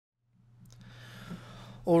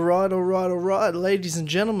Alright, ladies and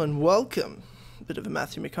gentlemen, welcome. Bit of a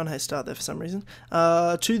Matthew McConaughey start there for some reason.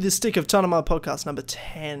 To the Stick of Tynamite podcast number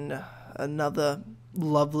 10. Another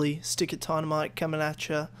lovely Stick of Tynamite coming at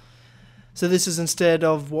you. So this is instead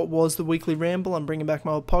of what was the weekly Ramble. I'm bringing back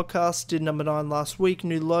my old podcast. Did number 9 last week.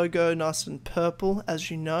 New logo, nice and purple.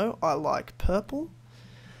 As you know, I like purple.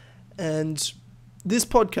 And this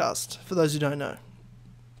podcast, for those who don't know,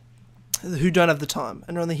 who don't have the time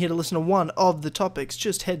and are only here to listen to one of the topics,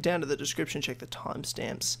 just head down to the description, check the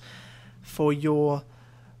timestamps for your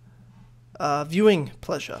viewing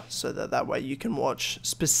pleasure, so that way you can watch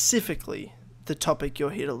specifically the topic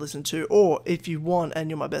you're here to listen to, or if you want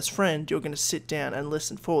and you're my best friend, you're going to sit down and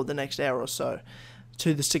listen for the next hour or so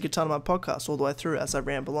to the Stick of Tynamite podcast all the way through as I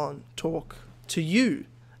ramble on, talk to you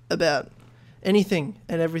about anything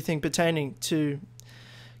and everything pertaining to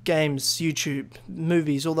games, YouTube,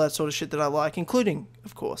 movies, all that sort of shit that I like, including,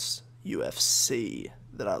 of course, UFC,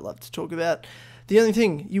 that I love to talk about. The only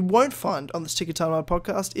thing you won't find on the Stick of Tynamite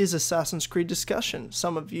podcast is Assassin's Creed discussion.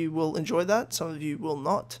 Some of you will enjoy that, some of you will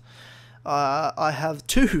not. I have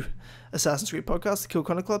two Assassin's Creed podcasts, the Kill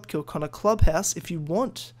Connor Club, Kill Connor Clubhouse. If you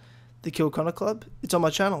want the Kill Connor Club, it's on my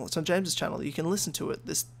channel, it's on James's channel, you can listen to it.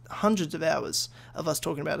 There's hundreds of hours of us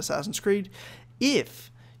talking about Assassin's Creed. If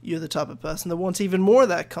you're the type of person that wants even more of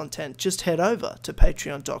that content, just head over to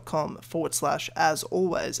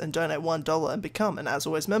patreon.com/asalways and donate $1 and become an As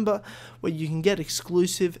Always member, where you can get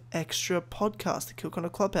exclusive extra podcasts, the Kill Connor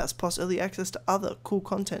Clubhouse, plus early access to other cool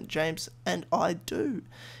content James and I do.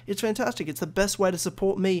 It's fantastic. It's the best way to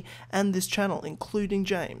support me and this channel, including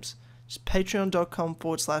James. Just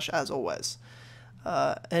patreon.com/asalways.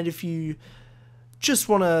 And if you just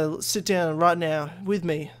want to sit down right now with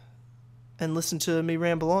me and listen to me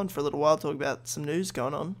ramble on for a little while, talk about some news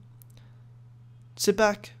going on, sit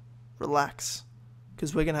back, relax,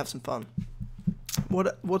 because we're going to have some fun.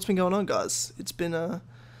 What's been going on, guys? It's been a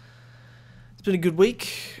good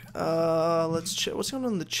week. Let's check what's going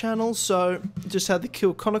on the channel. So, just had the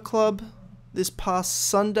Kill Connor Club this past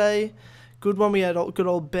Sunday. Good one. We had good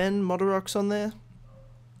old Ben Moderox on there.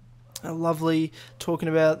 Lovely, talking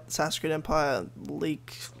about Assassin's Creed Empire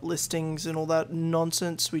leak listings and all that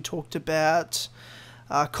nonsense. We talked about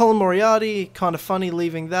Colin Moriarty, kind of funny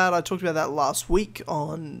leaving that. I talked about that last week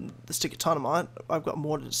on the Stick of Tynamite. I've got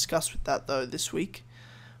more to discuss with that though this week.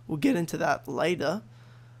 We'll get into that later.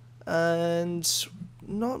 And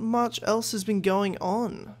not much else has been going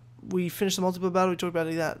on. We finished the multiplayer battle. We talked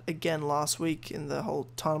about that again last week in the whole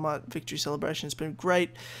Tynamite victory celebration. It's been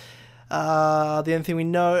great. The only thing we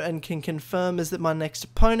know and can confirm is that my next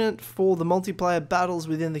opponent for the multiplayer battles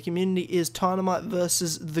within the community is Tynamite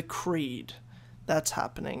versus the Creed. That's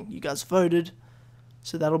happening. You guys voted,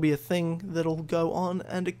 so that'll be a thing that'll go on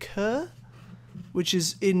and occur, which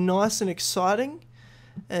is nice and exciting.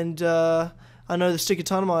 And I know the Stick of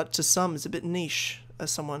Tynamite to some is a bit niche,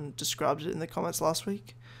 as someone described it in the comments last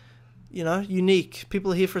week. You know, unique.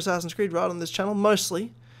 People are here for Assassin's Creed right on this channel,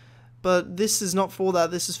 mostly. But this is not for that.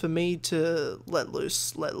 This is for me to let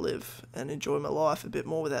loose, let live, and enjoy my life a bit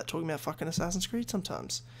more without talking about fucking Assassin's Creed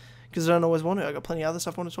sometimes. Because I don't always want to. I got plenty of other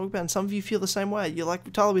stuff I want to talk about, and some of you feel the same way. You're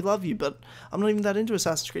like, Tyler, we love you, but I'm not even that into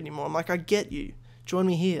Assassin's Creed anymore. I'm like, I get you. Join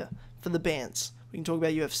me here for the bands. We can talk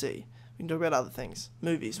about UFC. We can talk about other things,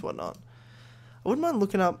 movies, whatnot. I wouldn't mind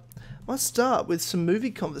looking up. I might start with some movie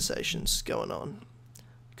conversations going on.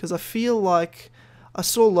 Because I feel like I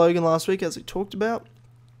saw Logan last week, as we talked about.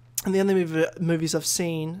 And the only movies I've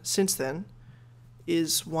seen since then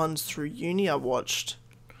is ones through uni I watched.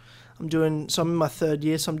 I'm in my third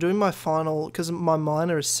year, so I'm doing my final, because my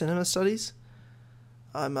minor is cinema studies.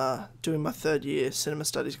 I'm doing my third year cinema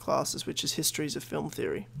studies classes, which is histories of film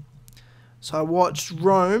theory. So I watched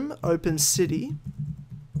Rome, Open City,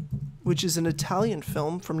 which is an Italian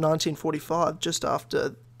film from 1945, just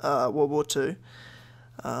after World War II.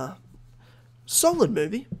 Solid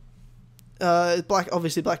movie.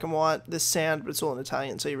 Obviously black and white, there's sound, but it's all in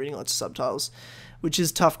Italian, so you're reading lots of subtitles, which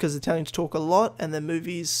is tough because Italians talk a lot, and their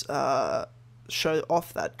movies show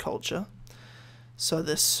off that culture. So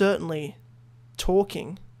they're certainly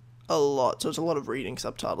talking a lot, so it's a lot of reading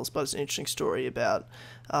subtitles, but it's an interesting story about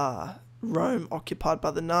Rome occupied by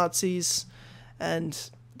the Nazis, and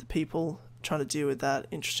the people trying to deal with that.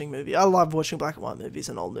 Interesting movie. I love watching black and white movies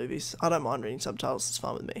and old movies. I don't mind reading subtitles, it's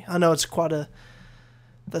fine with me. I know it's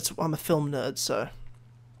I'm a film nerd, so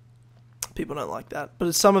people don't like that.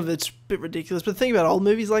 But some of it's a bit ridiculous. But the thing about old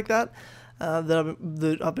movies like that,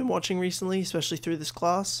 that I've been watching recently, especially through this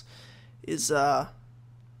class, is,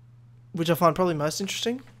 which I find probably most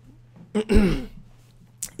interesting,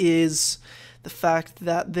 is the fact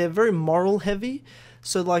that they're very moral heavy.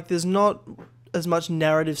 So, like, there's not as much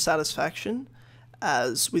narrative satisfaction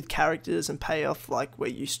as with characters and payoff like we're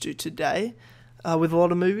used to today with a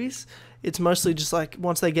lot of movies. It's mostly just like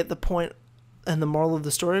once they get the point and the moral of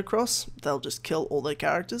the story across, they'll just kill all their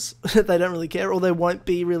characters. They don't really care, or there won't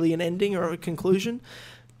be really an ending or a conclusion.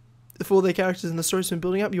 If all their characters and the story's been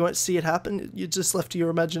building up, you won't see it happen. You're just left to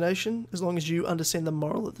your imagination as long as you understand the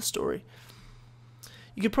moral of the story.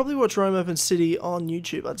 You could probably watch Rome Open City on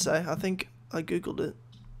YouTube, I'd say. I think I googled it.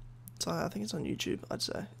 So I think it's on YouTube, I'd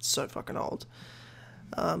say. It's so fucking old.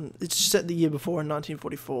 It's set the year before in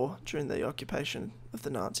 1944 during the occupation of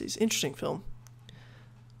the Nazis. Interesting film.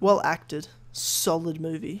 Well acted. Solid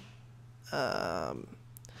movie. I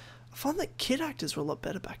find that kid actors were a lot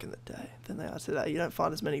better back in the day than they are today. You don't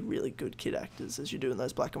find as many really good kid actors as you do in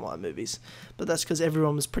those black and white movies. But that's because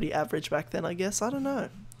everyone was pretty average back then, I guess. I don't know.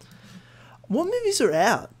 What movies are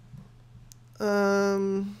out?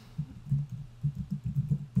 I'm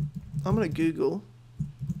going to Google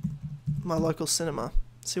my local cinema.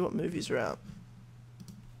 See what movies are out.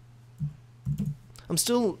 I'm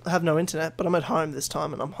still have no internet, but I'm at home this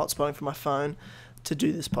time and I'm hotspotting from my phone to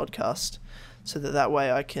do this podcast, so that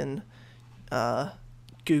way I can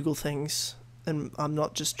Google things and I'm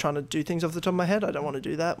not just trying to do things off the top of my head. I don't want to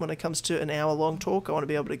do that. When it comes to an hour-long talk, I want to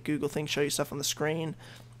be able to Google things, show you stuff on the screen,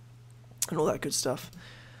 and all that good stuff.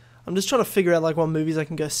 I'm just trying to figure out like what movies I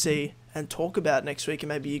can go see and talk about next week, and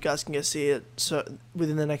maybe you guys can go see it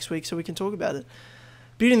within the next week so we can talk about it.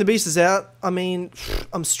 Beauty and the Beast is out. I mean,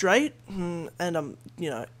 I'm straight and I'm,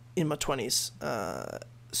 in my 20s.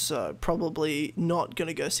 So probably not going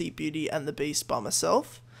to go see Beauty and the Beast by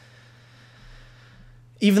myself.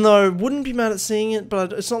 Even though I wouldn't be mad at seeing it,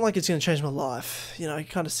 but it's not like it's going to change my life. You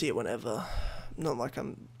kind of see it whenever. Not like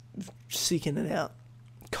I'm seeking it out.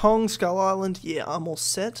 Kong, Skull Island, yeah, I'm all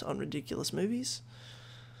set on ridiculous movies.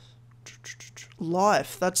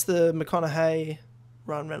 Life, that's the McConaughey,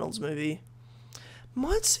 Ryan Reynolds movie.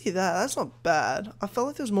 Might see that. That's not bad. I felt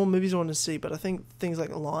like there was more movies I wanted to see, but I think things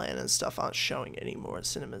like Lion and stuff aren't showing anymore at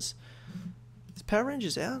cinemas. Is Power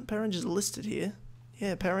Rangers out? Power Rangers are listed here.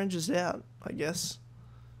 Yeah, Power Rangers out, I guess.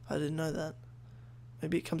 I didn't know that.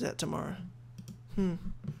 Maybe it comes out tomorrow.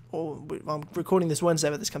 Or I'm recording this Wednesday,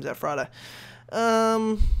 but this comes out Friday.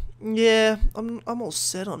 Yeah, I'm all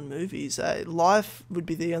set on movies. Life would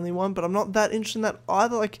be the only one, but I'm not that interested in that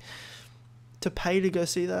either. Like, to pay to go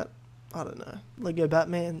see that, I don't know. Lego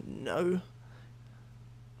Batman, no.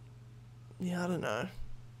 Yeah, I don't know.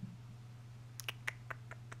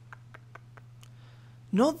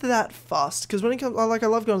 Not that fast, because when it comes, I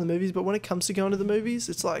love going to the movies, but when it comes to going to the movies,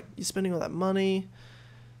 it's like you're spending all that money.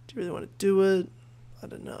 Do you really want to do it? I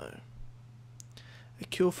don't know. A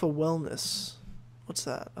Cure for Wellness. What's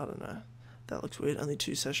that? I don't know. That looks weird. Only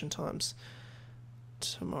 2 session times.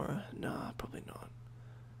 Tomorrow? Nah, probably not.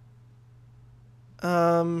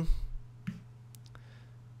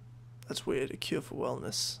 That's weird. A Cure for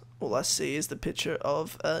Wellness. All I see is the picture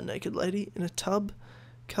of a naked lady in a tub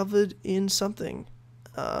covered in something.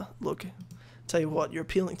 Look, tell you what, you're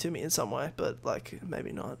appealing to me in some way, but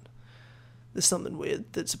maybe not. There's something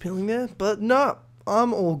weird that's appealing there, but no,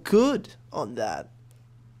 I'm all good on that.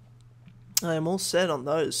 I am all set on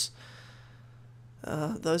those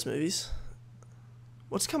movies.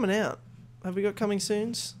 What's coming out? Have we got coming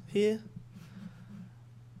soons here?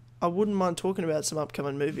 I wouldn't mind talking about some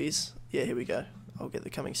upcoming movies. Yeah, here we go. I'll get the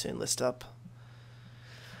coming soon list up.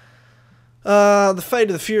 The Fate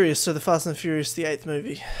of the Furious, so the Fast and the Furious, the 8th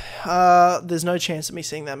movie. There's no chance of me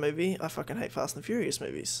seeing that movie. I fucking hate Fast and the Furious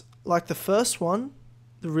movies. Like the first one,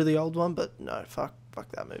 the really old one, but no, fuck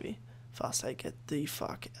that movie. Fast 8, get the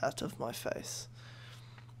fuck out of my face.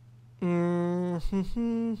 What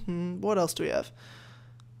else do we have?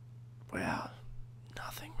 Wow,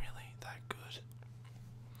 nothing really that good.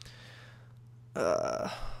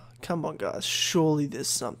 Come on, guys. Surely there's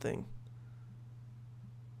something.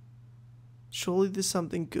 Surely there's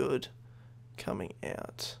something good coming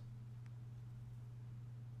out.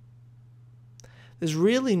 There's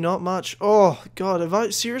really not much. Oh,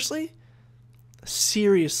 God. Seriously?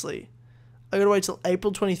 Seriously. I gotta wait till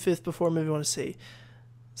April 25th before a movie I want to see.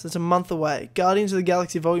 So it's a month away. Guardians of the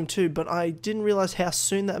Galaxy Volume 2, but I didn't realize how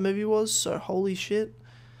soon that movie was, so holy shit.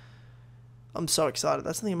 I'm so excited.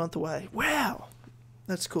 That's only a month away. Wow.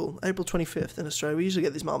 That's cool. April 25th in Australia. We usually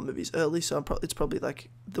get these Marvel movies early, so it's probably like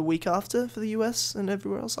the week after for the US and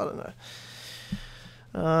everywhere else. I don't know.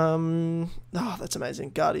 Oh, that's amazing.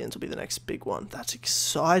 Guardians will be the next big one. That's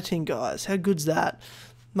exciting, guys. How good's that?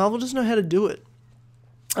 Marvel doesn't know how to do it.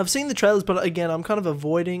 I've seen the trailers, but again, I'm kind of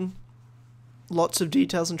avoiding lots of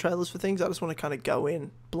details and trailers for things. I just want to kind of go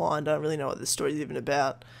in blind. I don't really know what this story is even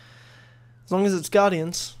about. As long as it's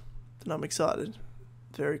Guardians, And I'm excited.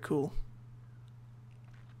 Very cool.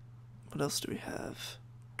 What else do we have?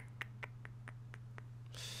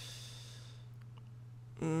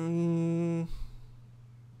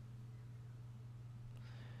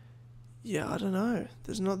 Yeah, I don't know.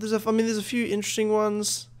 There's a few interesting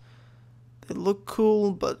ones. They look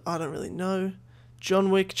cool, but I don't really know.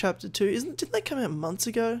 John Wick Chapter 2. Didn't that come out months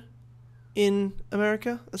ago in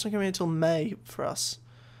America? That's not coming out until May for us.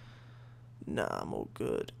 Nah, I'm all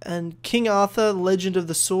good. And King Arthur, Legend of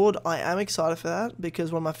the Sword. I am excited for that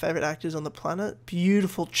because one of my favourite actors on the planet,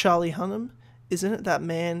 beautiful Charlie Hunnam, isn't it? That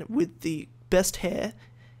man with the best hair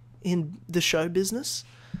in the show business.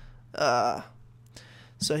 So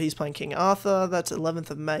he's playing King Arthur. That's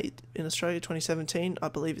 11th of May in Australia, 2017. I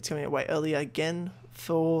believe it's coming out way earlier again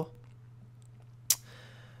for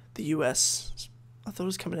the US. I thought it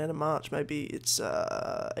was coming out in March. Maybe it's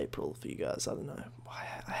April for you guys. I don't know.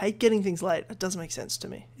 I hate getting things late. It doesn't make sense to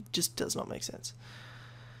me. It just does not make sense.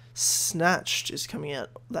 Snatched is coming out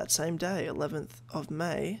that same day, 11th of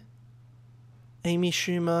May. Amy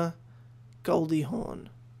Schumer, Goldie Hawn.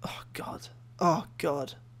 Oh, God. Oh,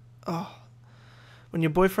 God. Oh. When her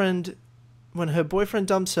boyfriend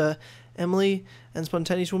dumps her, Emily, and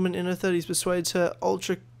spontaneous woman in her 30s, persuades her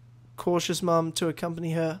ultra-cautious mum to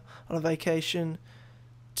accompany her on a vacation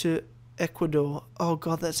to Ecuador. Oh,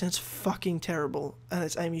 God, that sounds fucking terrible. And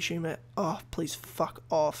it's Amy Schumer. Oh, please fuck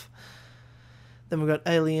off. Then we've got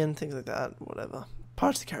Alien, things like that, whatever.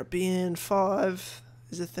 Pirates of the Caribbean 5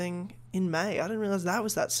 is a thing in May. I didn't realise that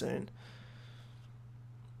was that soon.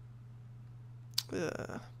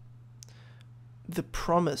 The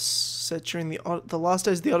Promise, set during the last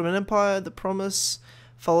days of the Ottoman Empire. The Promise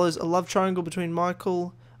follows a love triangle between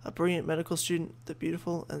Michael, a brilliant medical student, the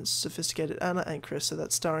beautiful and sophisticated Anna, and Chris. So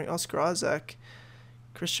that's starring Oscar Isaac,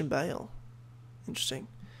 Christian Bale. Interesting.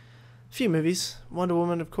 A few movies. Wonder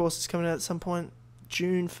Woman, of course, is coming out at some point.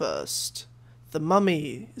 June 1st. The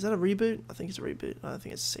Mummy. Is that a reboot? I think it's a reboot. I don't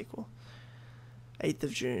think it's a sequel. 8th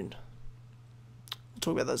of June. We'll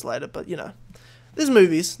talk about those later, but you know. There's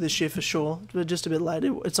movies this year for sure, but just a bit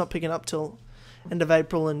later. It's not picking up till end of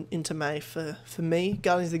April and into May for me.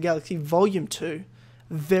 Guardians of the Galaxy Volume 2.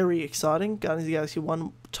 Very exciting. Guardians of the Galaxy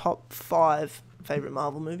 1, top 5 favourite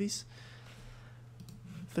Marvel movies.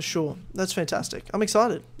 For sure. That's fantastic. I'm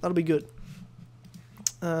excited. That'll be good.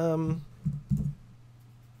 Why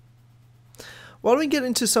don't we get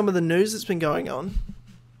into some of the news that's been going on?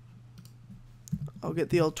 I'll get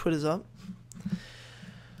the old Twitters up.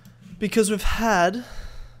 Because we've had...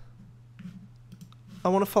 I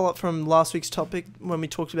want to follow up from last week's topic when we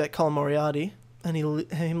talked about Colin Moriarty and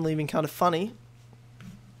him leaving kind of funny.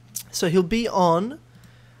 So he'll be on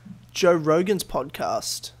Joe Rogan's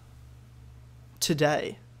podcast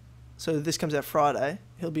today. So this comes out Friday.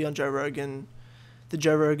 He'll be on Joe Rogan, the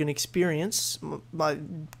Joe Rogan Experience, my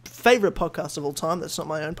favourite podcast of all time. That's not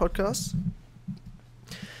my own podcast.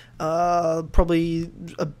 Probably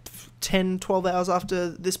 10, 12 hours after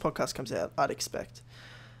this podcast comes out, I'd expect.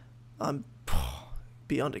 I'm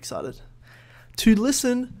beyond excited to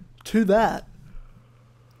listen to that.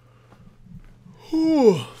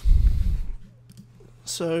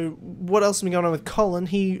 So, what else has been going on with Colin?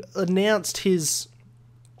 He announced his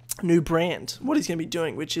new brand, what he's going to be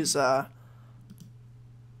doing, which is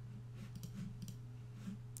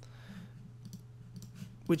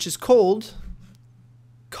called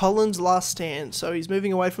Colin's Last Stand. So he's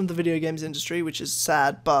moving away from the video games industry, which is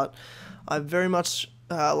sad, but I very much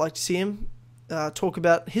like to see him talk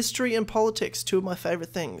about history and politics, two of my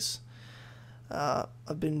favourite things.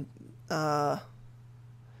 I've been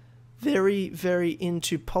very, very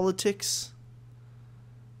into politics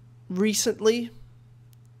recently,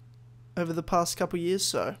 over the past couple of years,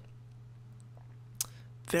 so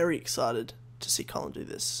very excited to see Colin do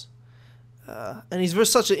this. And he's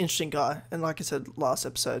such an interesting guy, and like I said last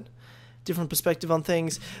episode, different perspective on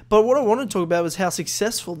things. But what I wanted to talk about was how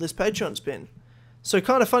successful this Patreon's been. So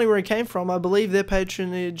kind of funny where it came from. I believe their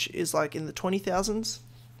patronage is like in the 20,000s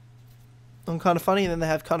on Kind of Funny, and then they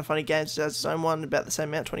have Kind of Funny Games as its own one, about the same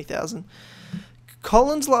amount, 20,000.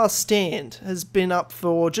 Colin's Last Stand has been up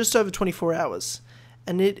for just over 24 hours,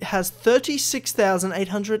 and it has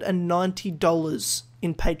 $36,890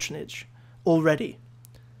 in patronage already.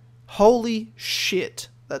 Holy shit,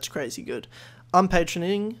 that's crazy good. I'm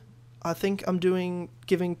patroning. I think I'm giving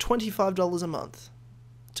 $25 a month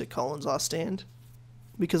to Colin's Last Stand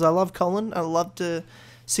because I love Colin. I love to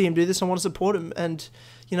see him do this. I want to support him, and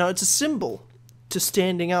you know, it's a symbol to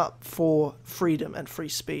standing up for freedom and free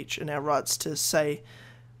speech and our rights to say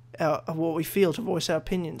what we feel, to voice our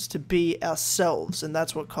opinions, to be ourselves, and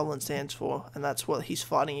that's what Colin stands for, and that's what he's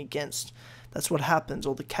fighting against. That's what happens,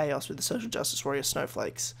 all the chaos with the social justice warrior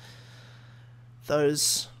snowflakes.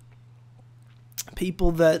 Those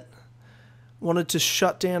people that wanted to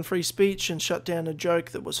shut down free speech and shut down a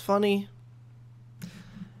joke that was funny.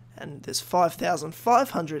 And there's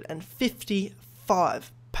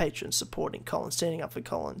 5,555 patrons supporting Colin, standing up for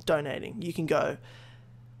Colin, donating. You can go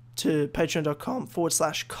to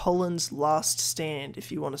patreon.com/Colin's Last Stand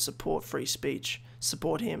if you want to support free speech,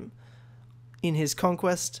 support him in his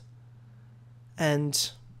conquest.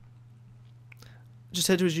 And just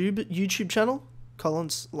head to his YouTube channel,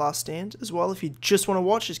 Colin's Last Stand, as well, if you just want to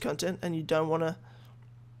watch his content and you don't want to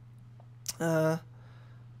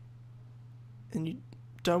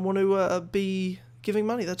be giving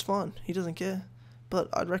money. That's fine. He doesn't care. But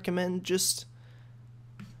I'd recommend just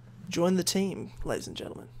join the team, ladies and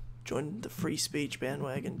gentlemen. Join the free speech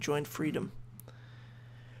bandwagon. Join freedom.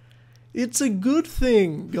 It's a good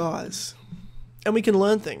thing, guys. And we can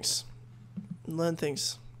learn things.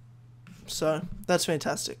 So, that's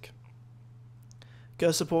fantastic.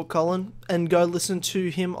 Go support Colin and go listen to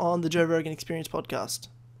him on the Joe Rogan Experience podcast.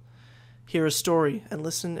 Hear a story and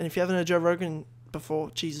listen. And if you haven't heard Joe Rogan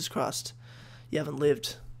before, Jesus Christ, you haven't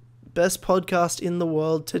lived. Best podcast in the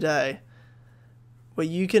world today, where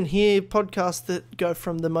you can hear podcasts that go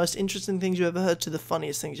from the most interesting things you've ever heard to the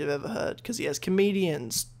funniest things you've ever heard, because he has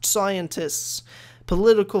comedians, scientists,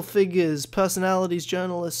 political figures, personalities,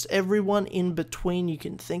 journalists, everyone in between you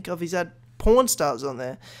can think of. He's had porn stars on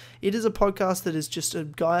there. It is a podcast that is just a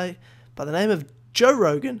guy by the name of Joe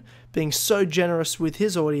Rogan being so generous with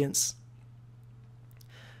his audience,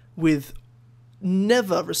 with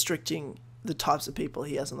never restricting the types of people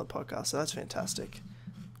he has on the podcast. So that's fantastic.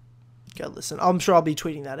 Go listen. I'm sure I'll be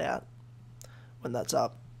tweeting that out when that's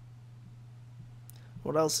up.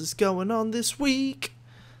 What else is going on this week?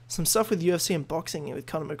 Some stuff with UFC and boxing and with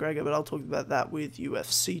Conor McGregor, but I'll talk about that with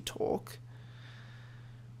UFC talk.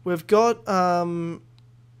 We've got I'm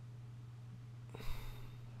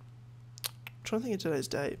trying to think of today's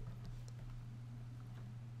date.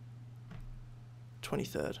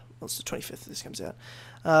 23rd. Well, it's the 25th this comes out.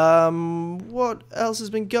 What else has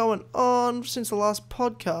been going on since the last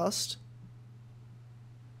podcast?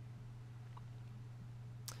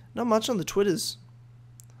 Not much on the Twitters.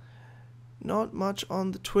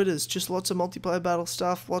 Just lots of multiplayer battle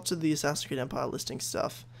stuff. Lots of the Assassin's Creed Empire listing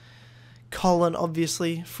stuff. Colin,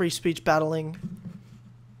 obviously. Free speech battling.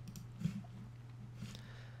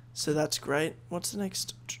 So that's great. What's the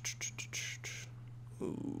next?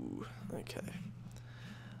 Ooh, okay.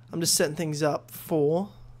 I'm just setting things up for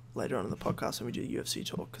later on in the podcast when we do UFC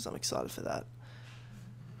talk, because I'm excited for that.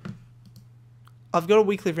 I've got a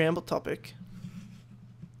weekly ramble topic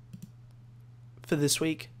for this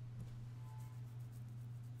week.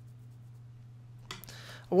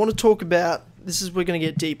 I want to talk about, we're going to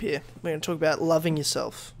get deep here. We're going to talk about loving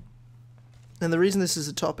yourself. And the reason this is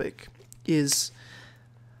a topic is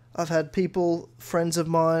I've had people, friends of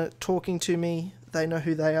mine, talking to me. They know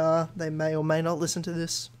who they are. They may or may not listen to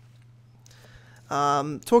this.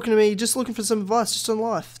 Talking to me, just looking for some advice, just on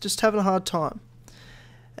life, just having a hard time.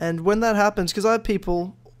 And when that happens, because I have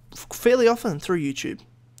people fairly often through YouTube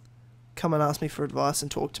come and ask me for advice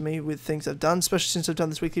and talk to me with things I've done, especially since I've done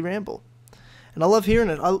this weekly ramble. And I love hearing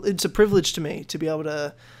it. It's a privilege to me to be able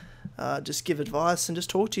to just give advice and just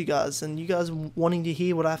talk to you guys, and you guys wanting to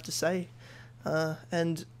hear what I have to say,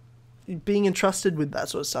 and being entrusted with that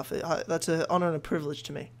sort of stuff. That's an honor and a privilege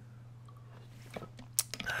to me.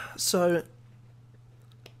 So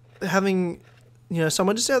having,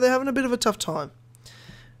 someone just out there having a bit of a tough time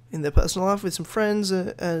in their personal life with some friends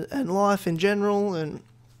and life in general, and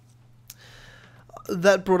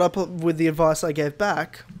that brought up with the advice I gave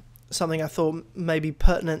back, something I thought may be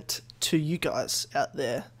pertinent to you guys out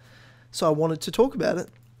there. So I wanted to talk about it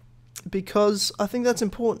because I think that's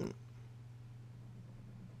important.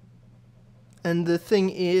 And the thing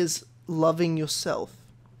is loving yourself.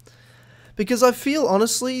 Because I feel,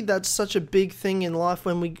 honestly, that's such a big thing in life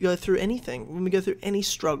when we go through anything, when we go through any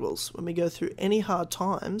struggles, when we go through any hard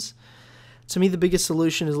times. To me, the biggest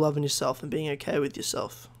solution is loving yourself and being okay with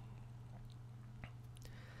yourself.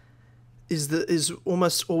 Is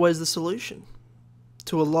almost always the solution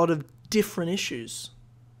to a lot of different issues.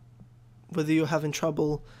 Whether you're having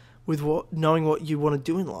trouble with knowing what you want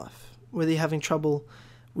to do in life, whether you're having trouble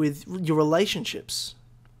with your relationships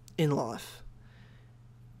in life.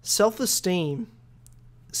 Self-esteem,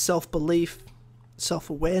 self-belief,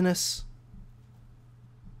 self-awareness,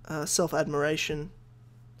 self-admiration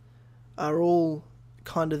are all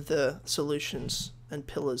kind of the solutions and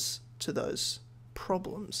pillars to those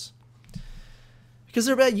problems. Because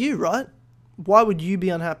they're about you, right? Why would you be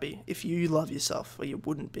unhappy if you love yourself? Well, you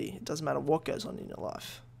wouldn't be. It doesn't matter what goes on in your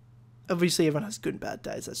life. Obviously, everyone has good and bad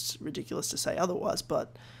days. That's ridiculous to say otherwise,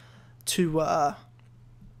 but to have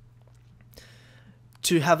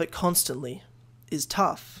it constantly is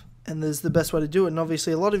tough, and there's the best way to do it. And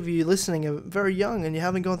obviously, a lot of you listening are very young, and you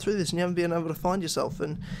haven't gone through this, and you haven't been able to find yourself.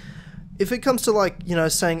 And if it comes to, like, you know,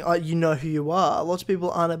 saying, you know who you are, lots of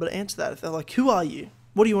people aren't able to answer that. If they're like, who are you?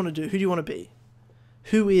 What do you want to do? Who do you want to be?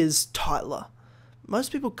 Who is Tyler?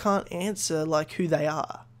 Most people can't answer, like, who they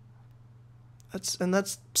are.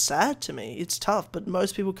 That's sad to me. It's tough, but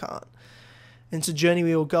most people can't. And it's a journey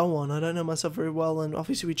we all go on. I don't know myself very well, and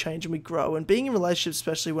obviously we change and we grow. And being in relationships,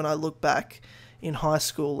 especially when I look back in high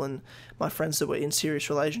school and my friends that were in serious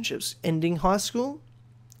relationships ending high school,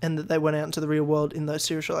 and that they went out into the real world in those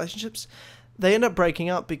serious relationships, they end up breaking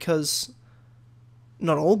up because,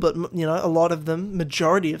 not all, but, you know, a lot of them,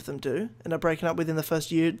 majority of them do, end up breaking up within the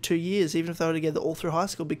first year, 2 years, even if they were together all through high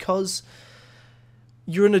school, because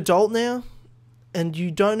you're an adult now, and you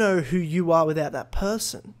don't know who you are without that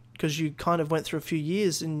person, because you kind of went through a few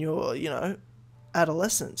years in your, you know,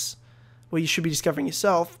 adolescence, where you should be discovering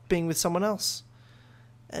yourself being with someone else.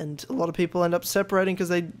 And a lot of people end up separating because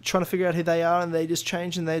they're trying to figure out who they are, and they just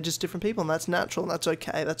change, and they're just different people, and that's natural, and that's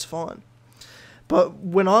okay, that's fine. But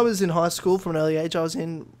when I was in high school, from an early age, I was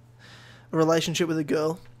in a relationship with a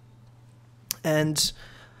girl, and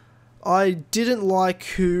I didn't like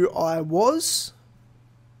who I was.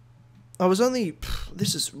 I was only,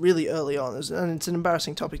 this is really early on, and it's an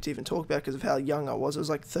embarrassing topic to even talk about because of how young I was. I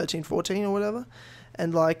was like 13, 14 or whatever.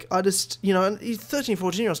 And like, I just, you know, 13,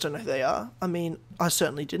 14-year-olds don't know who they are. I mean, I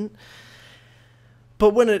certainly didn't.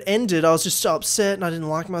 But when it ended, I was just so upset, and I didn't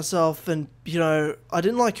like myself, and, you know, I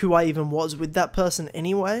didn't like who I even was with that person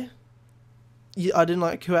anyway. I didn't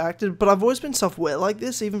like who I acted, but I've always been self-aware like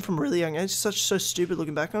this, even from a really young age. It's so stupid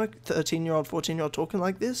looking back on it, 13-year-old, 14-year-old talking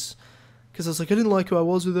like this. Because I was like, I didn't like who I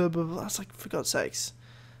was with her, but I was like, for God's sakes.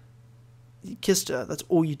 You kissed her, that's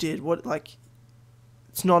all you did. What, like,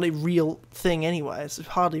 it's not a real thing anyway. It's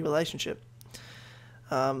hardly a relationship.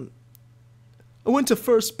 I went to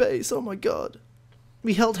first base, oh my God.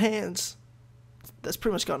 We held hands. That's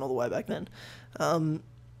pretty much gone all the way back then.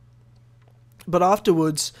 But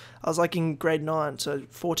afterwards, I was like in grade 9, so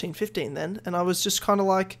 14, 15 then, and I was just kind of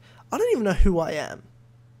like, I don't even know who I am.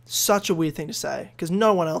 Such a weird thing to say, because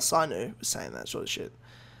no one else I knew was saying that sort of shit.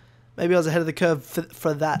 Maybe I was ahead of the curve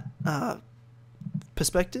for that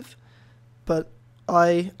perspective, but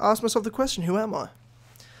I asked myself the question, who am I?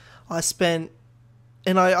 I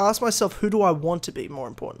asked myself, who do I want to be, more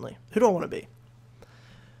importantly? Who do I want to be?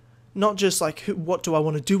 Not just like, what do I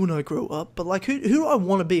want to do when I grow up, but like, who do I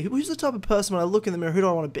want to be? Who's the type of person when I look in the mirror, who do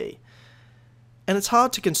I want to be? And it's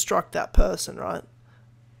hard to construct that person, right?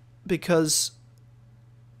 Because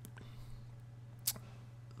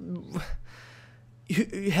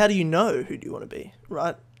how do you know who do you want to be,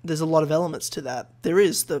 right? There's a lot of elements to that. There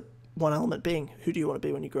is the one element being, who do you want to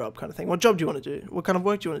be when you grow up, kind of thing. What job do you want to do? What kind of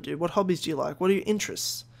work do you want to do? What hobbies do you like? What are your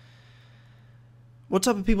interests? What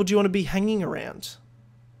type of people do you want to be hanging around?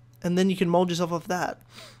 And then you can mold yourself off that.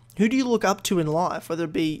 Who do you look up to in life? Whether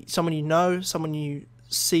it be someone you know, someone you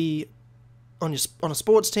see on a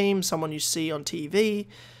sports team, someone you see on TV,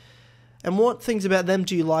 and what things about them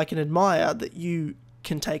do you like and admire that you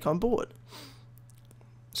can take on board?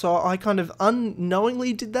 So I kind of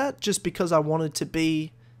unknowingly did that just because I wanted to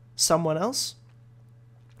be someone else.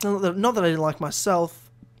 Not that I didn't like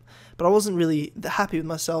myself, but I wasn't really happy with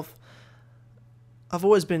myself. I've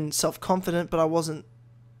always been self-confident, but I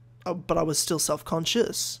was still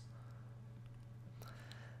self-conscious.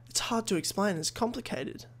 It's hard to explain, it's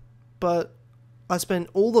complicated. But I spent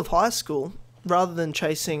all of high school, rather than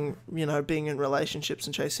chasing, you know, being in relationships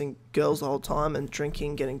and chasing girls the whole time and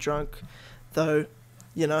drinking, getting drunk, though,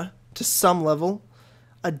 you know, to some level,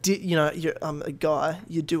 I did, you know, I'm a guy,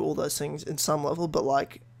 you do all those things in some level, but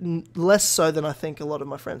like less so than I think a lot of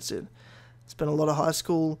my friends did. Spent a lot of high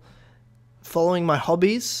school following my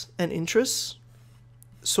hobbies and interests,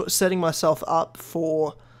 sort of setting myself up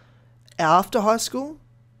for after high school,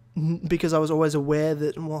 because I was always aware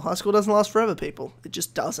that, well, high school doesn't last forever, people. It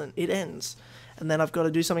just doesn't. It ends. And then I've got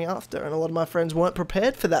to do something after. And a lot of my friends weren't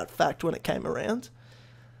prepared for that fact when it came around.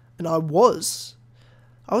 And I was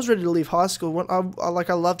ready to leave high school. When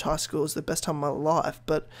I loved high school. It was the best time of my life.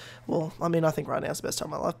 But, well, I mean, I think right now it's the best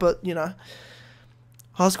time of my life. But, you know,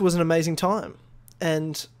 high school was an amazing time.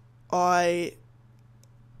 And I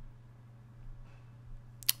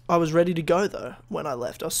was ready to go, though, when I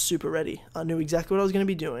left. I was super ready. I knew exactly what I was going to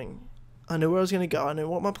be doing. I knew where I was going to go. I knew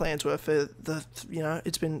what my plans were for the, you know,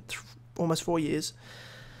 it's been almost 4 years.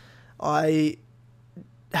 I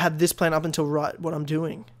had this plan up until what I'm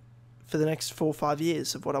doing for the next 4 or 5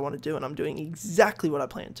 years of what I want to do, and I'm doing exactly what I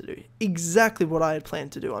plan to do. Exactly what I had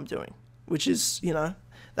planned to do, I'm doing. Which is,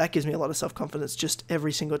 that gives me a lot of self-confidence just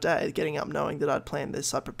every single day, getting up knowing that I'd planned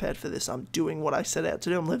this, I prepared for this, I'm doing what I set out to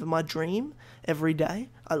do, I'm living my dream every day.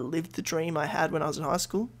 I lived the dream I had when I was in high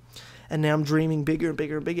school, and now I'm dreaming bigger and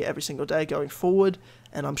bigger and bigger every single day going forward,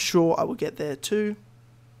 and I'm sure I will get there too.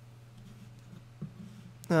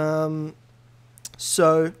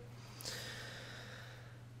 So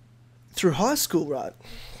through high school, right,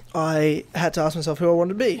 I had to ask myself who I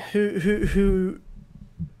wanted to be. Who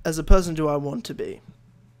as a person do I want to be?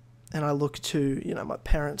 And I look to, my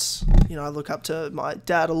parents. I look up to my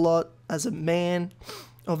dad a lot as a man.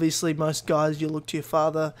 Obviously, most guys, you look to your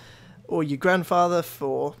father or your grandfather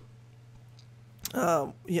for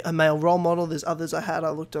a male role model. There's others I had.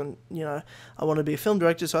 I looked on, I want to be a film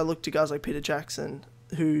director, so I looked to guys like Peter Jackson,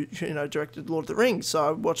 who directed Lord of the Rings. So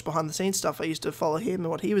I watched behind the scenes stuff. I used to follow him and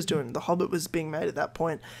what he was doing. The Hobbit was being made at that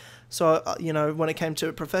point. So, when it came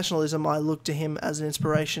to professionalism, I looked to him as an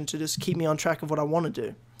inspiration to just keep me on track of what I want to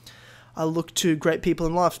do. I look to great people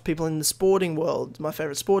in life, people in the sporting world. My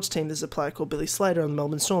favourite sports team, there's a player called Billy Slater on the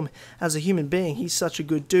Melbourne Storm. As a human being, he's such a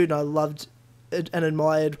good dude. I loved and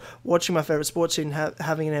admired watching my favourite sports team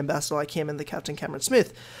having an ambassador like him and the captain Cameron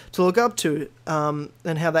Smith to look up to,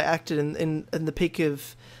 and how they acted in the peak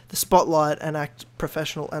of the spotlight and act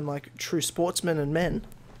professional and like true sportsmen and men.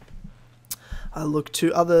 I look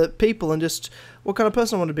to other people and just what kind of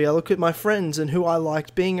person I want to be. I look at my friends and who I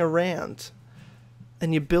liked being around,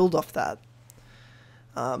 and you build off that.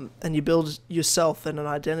 And you build yourself and an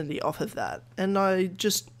identity off of that. And I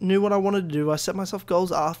just knew what I wanted to do. I set myself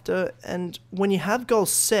goals after, and when you have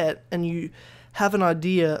goals set and you have an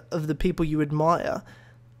idea of the people you admire,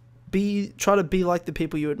 try to be like the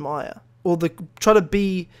people you admire, or try to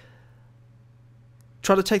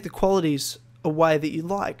take the qualities away that you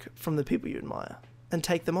like from the people you admire and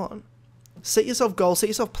take them on. Set yourself goals, set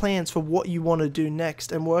yourself plans for what you want to do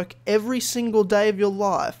next, and work every single day of your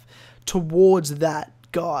life towards that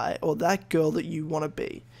guy or that girl that you want to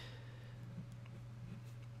be.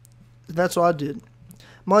 That's what I did.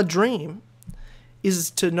 My dream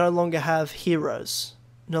is to no longer have heroes,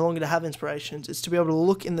 no longer to have inspirations. It's to be able to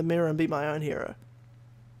look in the mirror and be my own hero.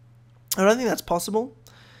 I don't think that's possible,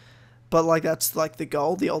 but like that's like the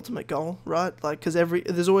goal, the ultimate goal, right? Like, because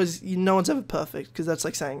there's always, no one's ever perfect, because that's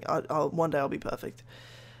like saying one day I'll be perfect.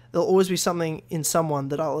 There'll always be something in someone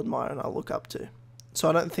that I'll admire and I'll look up to. So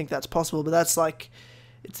I don't think that's possible, but that's like,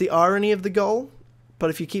 it's the irony of the goal.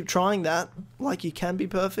 But if you keep trying that, like, you can be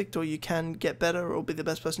perfect, or you can get better, or be the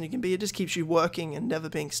best person you can be. It just keeps you working and never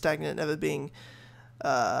being stagnant, never being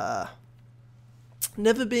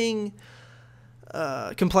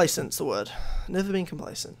complacent's the word. Never being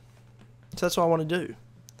complacent. So that's what I want to do.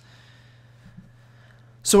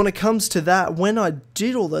 So when it comes to that, when I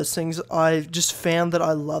did all those things, I just found that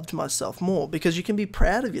I loved myself more, because you can be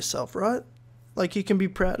proud of yourself, right? Like, you can be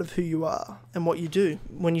proud of who you are and what you do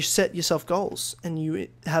when you set yourself goals and you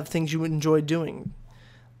have things you enjoy doing.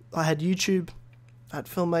 I had YouTube, I had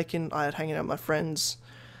filmmaking, I had hanging out with my friends,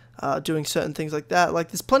 doing certain things like that.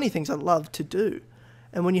 Like, there's plenty of things I love to do.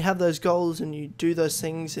 And when you have those goals and you do those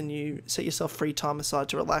things and you set yourself free time aside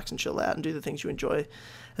to relax and chill out and do the things you enjoy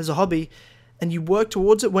as a hobby, and you work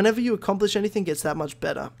towards it, whenever you accomplish anything, it gets that much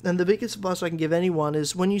better. And the biggest advice I can give anyone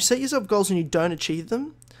is, when you set yourself goals and you don't achieve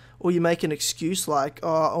them, or you make an excuse like,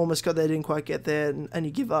 oh, I almost got there, didn't quite get there, and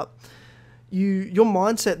you give up, your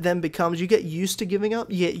mindset then becomes, you get used to giving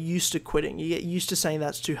up, you get used to quitting, you get used to saying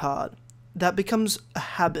that's too hard. That becomes a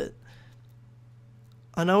habit.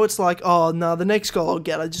 I know it's like, oh, no, the next goal I'll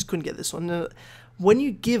get, I just couldn't get this one. No, when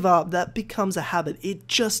you give up, that becomes a habit. It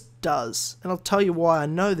just does. And I'll tell you why I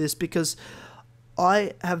know this, because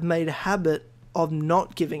I have made a habit of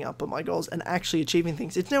not giving up on my goals and actually achieving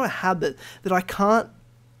things. It's now a habit that I can't,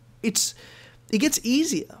 it gets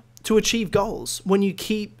easier to achieve goals when you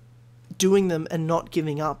keep doing them and not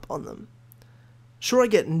giving up on them. Sure, I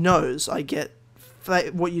get no's, I get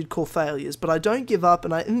what you'd call failures, but I don't give up,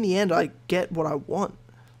 and in the end, I get what I want.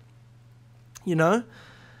 You know?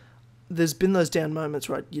 There's been those down moments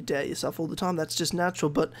where you doubt yourself all the time. That's just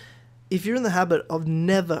natural. But if you're in the habit of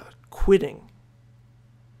never quitting,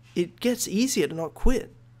 it gets easier to not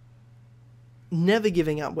quit. Never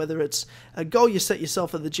giving up, whether it's a goal you set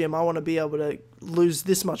yourself at the gym. I want to be able to lose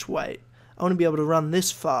this much weight. I want to be able to run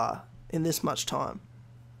this far in this much time.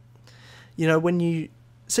 You know, when you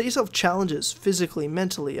set yourself challenges physically,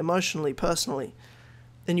 mentally, emotionally, personally,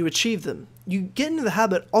 and you achieve them, you get into the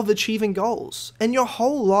habit of achieving goals. And your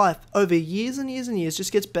whole life, over years and years and years,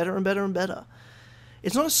 just gets better and better and better.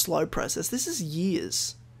 It's not a slow process. This is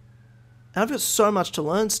years And I've got so much to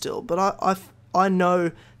learn still, but I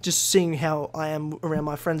know, just seeing how I am around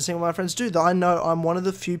my friends, seeing what my friends do, that I know I'm one of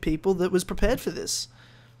the few people that was prepared for this.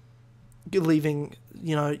 Leaving,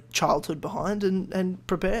 childhood behind and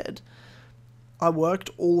prepared. I worked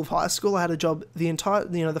all of high school. I had a job the entire,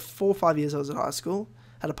 the 4 or 5 years I was at high school,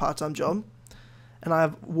 had a part-time job. And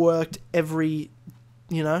I've worked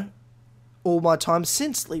all my time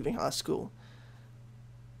since leaving high school.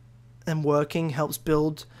 And working helps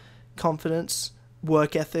build confidence,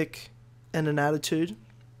 work ethic, and an attitude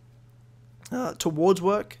towards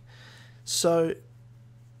work. So,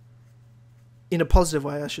 in a positive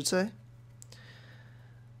way, I should say.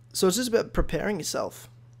 So it's just about preparing yourself.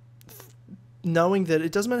 Knowing that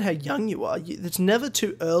it doesn't matter how young you are, it's never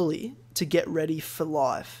too early to get ready for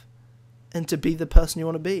life and to be the person you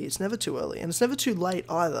want to be. It's never too early, and it's never too late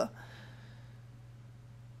either.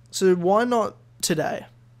 So why not today?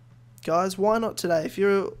 Guys, why not today? If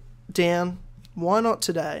you're down, why not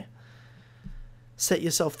today? Set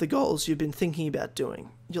yourself the goals you've been thinking about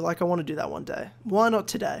doing. You're like, I want to do that one day. Why not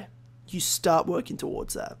today? You start working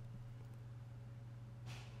towards that.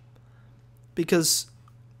 Because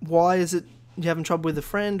why is it you're having trouble with a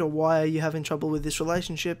friend, or why are you having trouble with this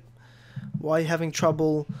relationship? Why are you having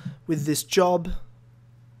trouble with this job?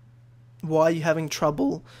 Why are you having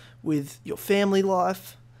trouble with your family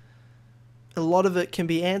life? A lot of it can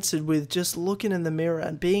be answered with just looking in the mirror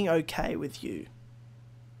and being okay with you.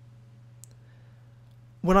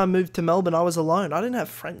 When I moved to Melbourne, I was alone. I didn't have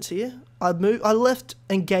friends here. I left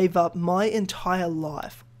and gave up my entire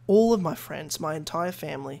life, all of my friends, my entire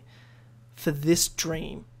family, for this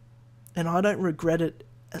dream. And I don't regret it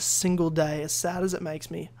a single day, as sad as it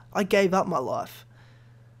makes me. I gave up my life.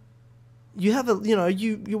 You have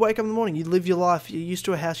you wake up in the morning, you live your life, you're used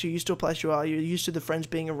to a house, you're used to a place you are, you're used to the friends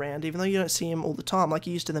being around, even though you don't see them all the time, like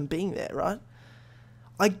you're used to them being there, right?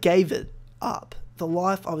 I gave it up, the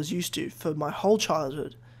life I was used to for my whole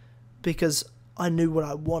childhood, because I knew what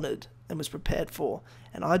I wanted and was prepared for,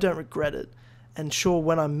 and I don't regret it. And sure,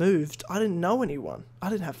 when I moved, I didn't know anyone. I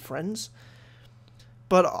didn't have friends.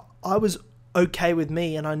 But I was okay with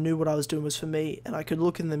me, and I knew what I was doing was for me, and I could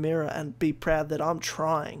look in the mirror and be proud that I'm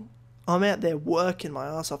trying. I'm out there working my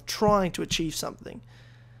ass off, trying to achieve something.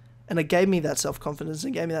 And it gave me that self-confidence,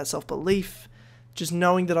 and gave me that self-belief, just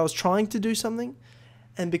knowing that I was trying to do something.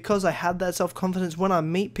 And because I had that self-confidence, when I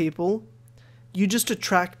meet people, you just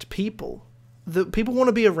attract people. The people want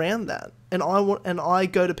to be around that. And I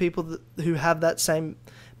go to people who have that same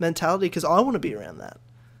mentality, because I want to be around that.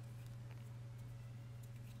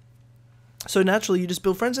 So naturally, you just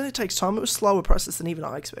build friends, and it takes time. It was a slower process than even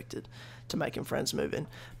I expected to making friends move in.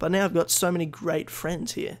 But now I've got so many great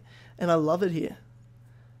friends here, and I love it here.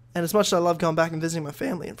 And as much as I love going back and visiting my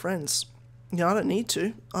family and friends, I don't need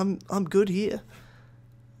to. I'm good here.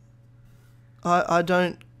 I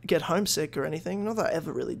don't get homesick or anything. Not that I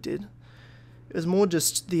ever really did. It was more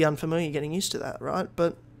just the unfamiliar, getting used to that, right?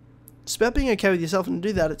 But it's about being okay with yourself, and to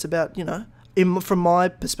do that, it's about, from my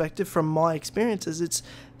perspective, from my experiences, it's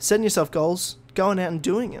setting yourself goals, going out and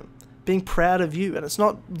doing them, being proud of you. And it's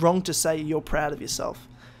not wrong to say you're proud of yourself.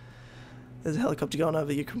 There's a helicopter going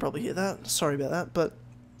over, you can probably hear that. Sorry about that. But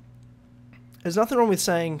there's nothing wrong with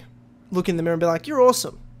saying, look in the mirror and be like, you're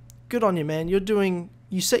awesome. Good on you, man.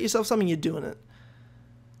 You set yourself something, you're doing it.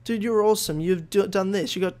 Dude, you're awesome. You've done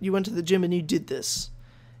this. You went to the gym and you did this.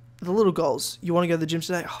 The little goals. You want to go to the gym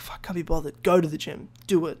today? Oh, fuck, can't be bothered. Go to the gym.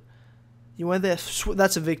 Do it. You went there.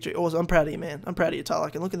 That's a victory. Awesome. I'm proud of you, man. I'm proud of you, Tyler. I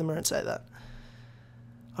can look in the mirror and say that.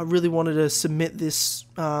 I really wanted to submit this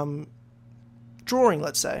drawing,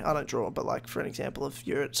 let's say. I don't draw, but like for an example, if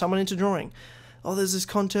you're someone into drawing. Oh, there's this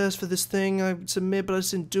contest for this thing I submit, but I just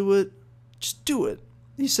didn't do it. Just do it.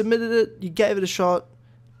 You submitted it. You gave it a shot.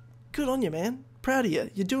 Good on you, man. Proud of you.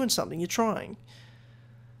 You're doing something. You're trying.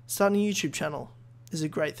 Starting a YouTube channel is a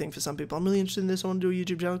great thing for some people. I'm really interested in this. I want to do a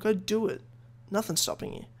YouTube channel. Go do it. Nothing's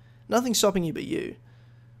stopping you. Nothing's stopping you but you.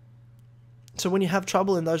 So when you have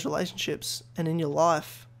trouble in those relationships and in your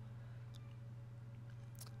life,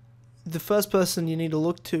 the first person you need to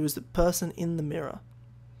look to is the person in the mirror.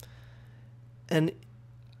 And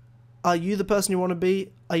are you the person you want to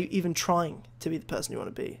be? Are you even trying to be the person you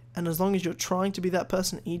want to be? And as long as you're trying to be that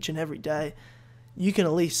person each and every day, you can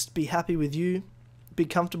at least be happy with you, be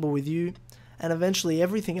comfortable with you, and eventually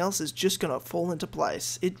everything else is just going to fall into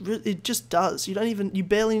place. It just does. You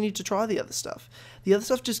barely need to try the other stuff. The other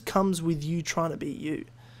stuff just comes with you trying to be you.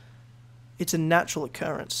 It's a natural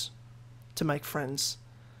occurrence to make friends.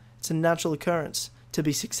 It's a natural occurrence to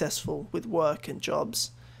be successful with work and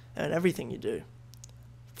jobs and everything you do.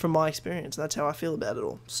 From my experience, that's how I feel about it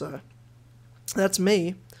all. So that's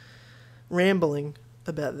me rambling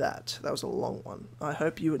about that. That was a long one. I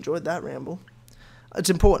hope you enjoyed that ramble. It's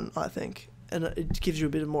important, I think, and it gives you a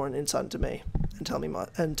bit more an insight into me and telling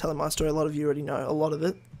my story. A lot of you already know a lot of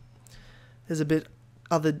it. There's a bit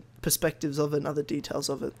other perspectives of it and other details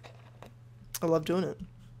of it. I love doing it.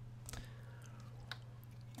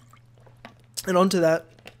 And onto that,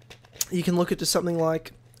 you can look at just something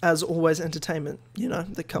like As Always Entertainment, you know,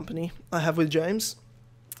 the company I have with James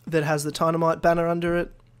that has the Tynamite banner under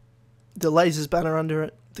it, the Lasers banner under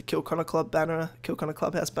it, the Kill Connor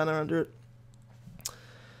Clubhouse banner under it.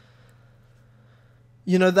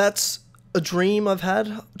 You know, that's a dream I've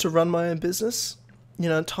had, to run my own business. You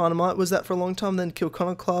know, Tynamite was that for a long time, then Kill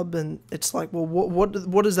Connor Club, and it's like, well,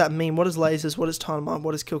 what does that mean? What is Lasers? What is Tynamite?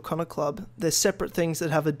 What is Kill Connor Club? They're separate things that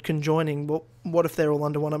have a conjoining. Well, what if they're all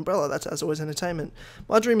under one umbrella? That's As Always Entertainment.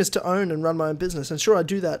 My dream is to own and run my own business, and sure, I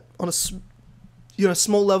do that on a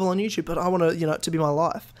small level on YouTube, but I want to, it to be my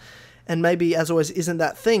life. And maybe As Always isn't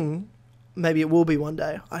that thing. Maybe it will be one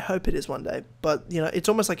day. I hope it is one day. But, it's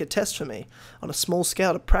almost like a test for me on a small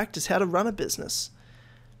scale to practice how to run a business,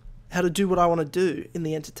 how to do what I want to do in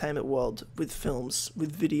the entertainment world with films,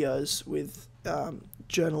 with videos, with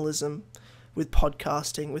journalism, with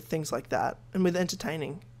podcasting, with things like that, and with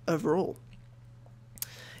entertaining overall.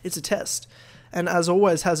 It's a test. And As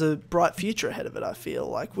Always has a bright future ahead of it, I feel.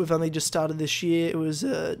 Like, we've only just started this year. It was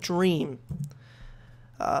a dream.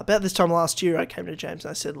 About this time last year, I came to James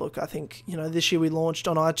and I said, look, I think, this year we launched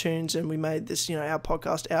on iTunes and we made this, our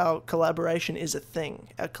podcast, our collaboration is a thing.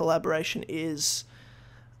 Our collaboration is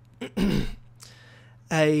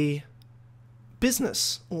a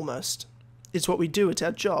business, almost. It's what we do. It's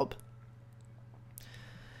our job.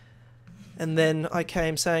 And then I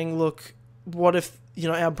came saying, look, what if,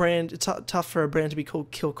 our brand, it's tough for a brand to be called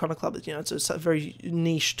Kill Connor Club. It's a very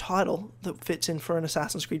niche title that fits in for an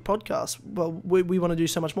Assassin's Creed podcast. Well, we want to do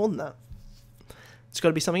so much more than that. It's got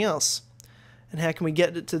to be something else. And how can we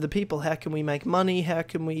get it to the people? How can we make money? How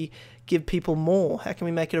can we give people more? How can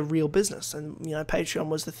we make it a real business? And, Patreon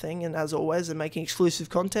was the thing. And As Always, and making exclusive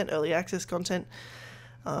content, early access content,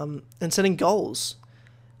 and setting goals.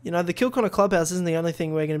 The Kill Connor Clubhouse isn't the only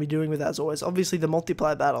thing we're going to be doing with As Always. Obviously, the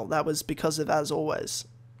multiplayer battle, that was because of As Always.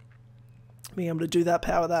 Being able to do that,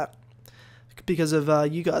 power that. Because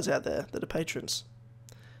of you guys out there that are patrons.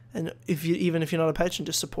 And even if you're not a patron,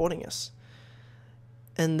 just supporting us.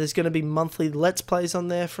 And there's going to be monthly Let's Plays on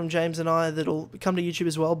there from James and I that'll come to YouTube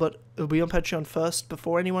as well, but it'll be on Patreon first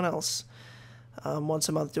before anyone else. Once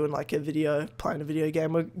a month doing like a video, playing a video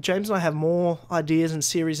game. James and I have more ideas and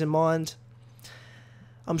series in mind.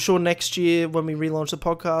 I'm sure next year when we relaunch the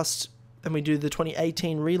podcast and we do the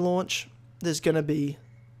 2018 relaunch, there's going to be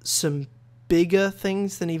some bigger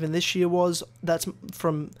things than even this year was. That's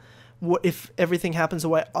from what if everything happens the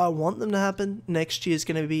way I want them to happen. Next year is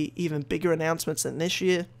going to be even bigger announcements than this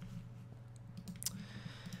year.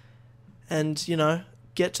 And,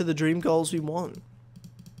 get to the dream goals we want.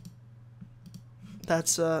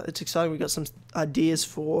 That's it's exciting. We've got some ideas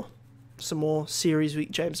for some more series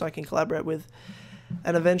James and I can collaborate with.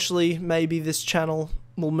 And eventually, maybe this channel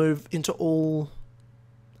will move into all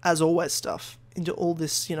As Always stuff. Into all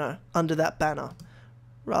this, under that banner.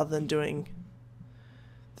 Rather than doing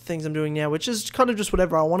the things I'm doing now, which is kind of just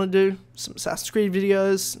whatever I want to do. Some Assassin's Creed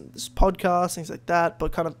videos, this podcast, things like that.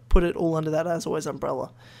 But kind of put it all under that As Always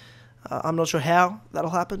umbrella. I'm not sure how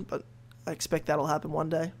that'll happen, but I expect that'll happen one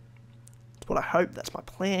day. It's what I hope. That's my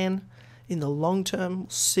plan. In the long term, we'll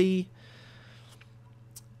see.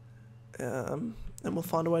 And we'll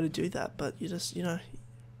find a way to do that. But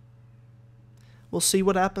we'll see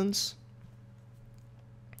what happens.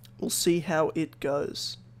 We'll see how it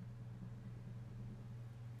goes.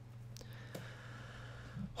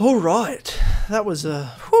 All right. That was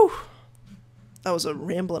a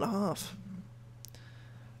ramble and a half.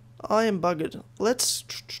 I am buggered. Let's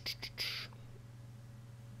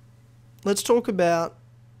talk about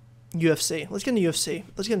UFC. Let's get into UFC.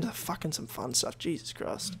 Let's get into fucking some fun stuff. Jesus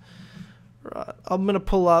Christ. Right, I'm going to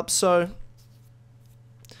pull up. So,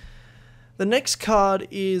 the next card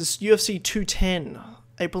is UFC 210,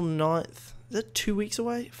 April 9th. Is that 2 weeks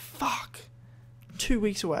away? Fuck. 2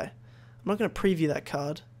 weeks away. I'm not going to preview that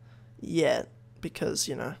card yet because,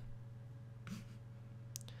 I'll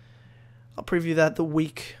preview that the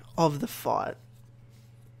week of the fight.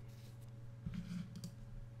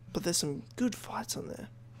 But there's some good fights on there.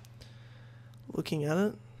 Looking at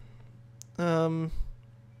it.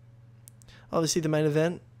 Obviously, the main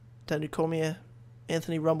event, Daniel Cormier,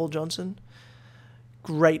 Anthony Rumble Johnson.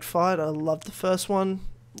 Great fight. I loved the first one.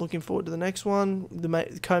 Looking forward to the next one.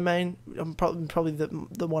 The co-main, I'm probably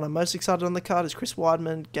the one I'm most excited on the card is Chris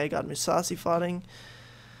Weidman, Gegard Mousasi fighting.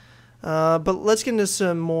 But let's get into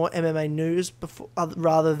some more MMA news before,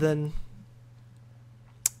 rather than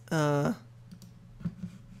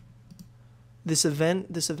this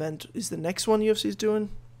event. This event is the next one UFC is doing,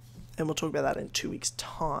 and we'll talk about that in 2 weeks'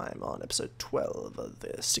 time on episode 12 of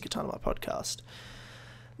the Stick of Tynamite podcast.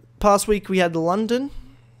 Past week we had London,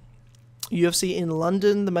 UFC in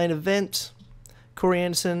London, the main event, Corey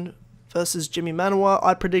Anderson versus Jimmy Manuwa.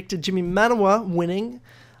 I predicted Jimmy Manuwa winning,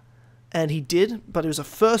 and he did, but it was a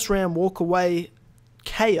first round walk away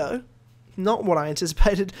KO. Not what I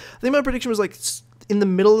anticipated. I think my prediction was like in the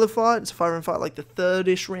middle of the fight. It's a 5-round fight, like the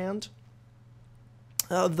third-ish round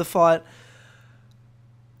of the fight.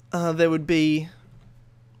 There would be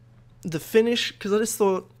the finish, because I just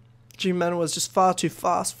thought Jimmy Manuwa was just far too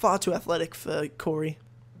fast, far too athletic for Corey,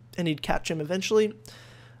 and he'd catch him eventually.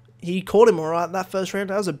 He caught him all right in that first round.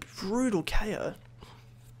 That was a brutal KO.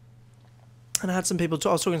 And I had some people,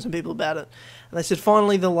 I was talking to some people about it, and they said,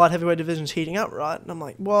 finally the light heavyweight division's heating up, right? And I'm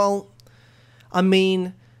like, well, I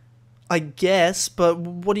mean, I guess, but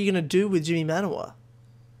what are you going to do with Jimmy Manuwa?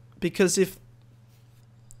 Because if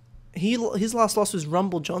his last loss was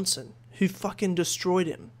Rumble Johnson, who fucking destroyed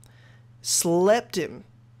him, slept him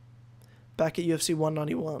back at UFC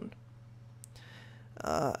 191.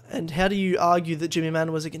 And how do you argue that Jimmy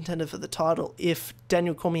Manuwa was a contender for the title if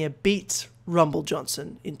Daniel Cormier beats Rumble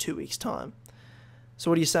Johnson in 2 weeks' time? So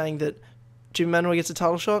what are you saying, that Jimmy Manuwa gets a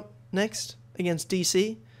title shot next against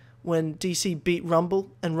DC when DC beat Rumble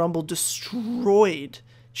and Rumble destroyed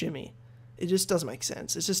Jimmy? It just doesn't make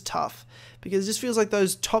sense. It's just tough, because it just feels like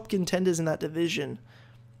those top contenders in that division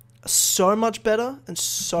are so much better and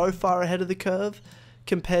so far ahead of the curve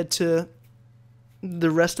compared to the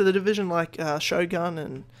rest of the division, like Shogun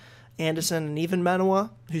and Anderson and even Manuwa,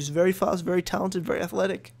 who's very fast, very talented, very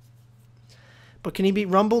athletic. But can he beat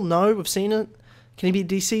Rumble? No, we've seen it. Can he beat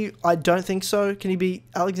DC? I don't think so. Can he beat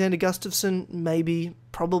Alexander Gustafsson? Maybe.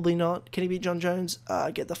 Probably not. Can he beat John Jones?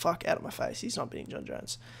 Get the fuck out of my face. He's not beating John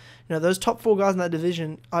Jones. You know, those top four guys in that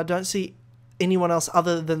division, I don't see anyone else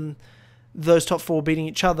other than those top four beating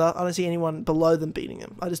each other. I don't see anyone below them beating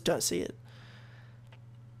them. I just don't see it.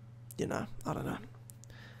 You know, I don't know.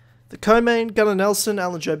 The co-main, Gunnar Nelson,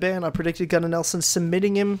 Alan Jouban. I predicted Gunnar Nelson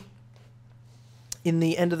submitting him in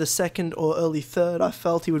the end of the second or early third. I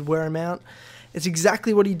felt he would wear him out. It's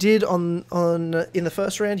exactly what he did in the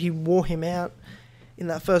first round. He wore him out in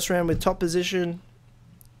that first round with top position,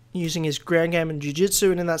 using his ground game and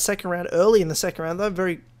jiu-jitsu. And in that second round, early in the second round, though,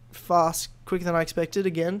 very fast, quicker than I expected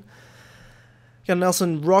again, Gunnar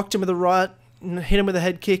Nelson rocked him with a right, hit him with a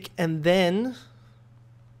head kick, and then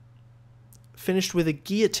finished with a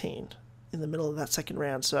guillotine in the middle of that second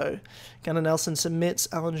round. So Gunnar Nelson submits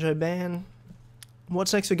Alan Jouban.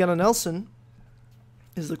 What's next for Gunnar Nelson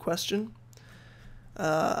is the question.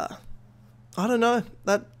 I don't know.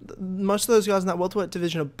 That most of those guys in that welterweight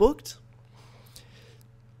division are booked.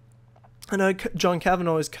 I know John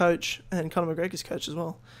Kavanagh, his coach, and Conor McGregor's coach as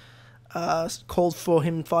well, called for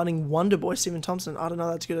him fighting Wonderboy Stephen Thompson. I don't know,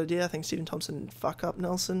 that's a good idea. I think Stephen Thompson fuck up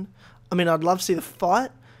Nelson. I mean, I'd love to see the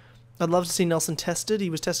fight. I'd love to see Nelson tested. He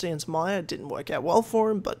was tested against Maia. It didn't work out well for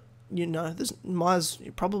him, but, you know, Maia's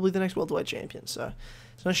probably the next welterweight champion, so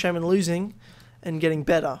there's no shame in losing and getting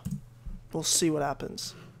better. We'll see what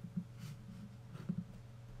happens.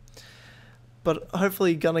 But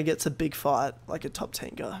hopefully Gunnar gets a big fight, like a top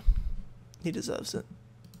 10 guy. He deserves it.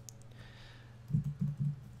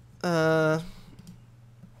 What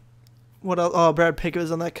else? Oh, Brad Pickett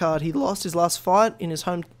was on that card. He lost his last fight in his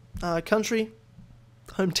hometown.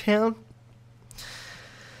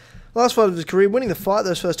 Last fight of his career, winning the fight.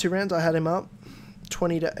 Those first two rounds, I had him up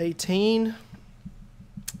 20-18.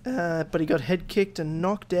 But he got head kicked and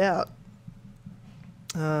knocked out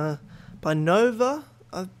by Nova,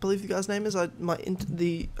 I believe the guy's name is.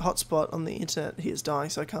 The hotspot on the internet here is dying,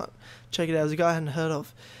 so I can't check it out. It was a guy I hadn't heard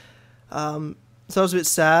of. So I was a bit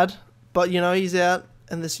sad, but, you know, he's out,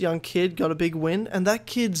 and this young kid got a big win. And that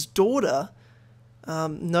kid's daughter,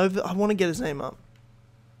 Nova, I want to get his name up.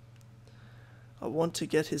 I want to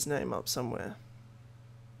get his name up somewhere.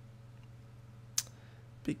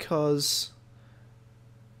 Because,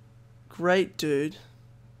 great dude.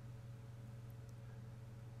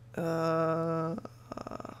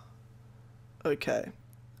 Okay.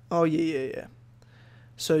 Oh, yeah.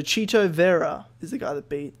 So, Chito Vera is the guy that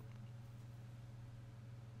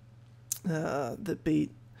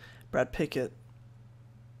beat Brad Pickett.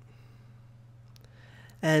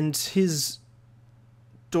 And his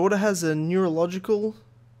daughter has a neurological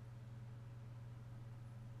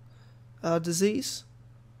disease.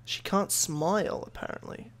 She can't smile,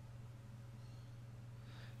 apparently.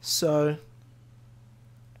 So,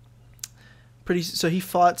 So he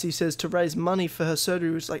fights, he says, to raise money for her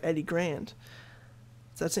surgery, which is like 80 grand.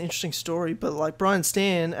 So that's an interesting story. But like Brian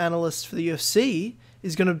Stan, analyst for the UFC,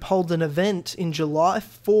 is going to hold an event in July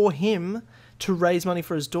for him to raise money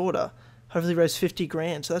for his daughter. Hopefully raise 50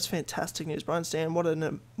 grand. So that's fantastic news. Brian Stan, what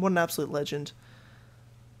an absolute legend.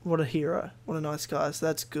 What a hero. What a nice guy. So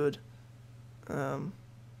that's good.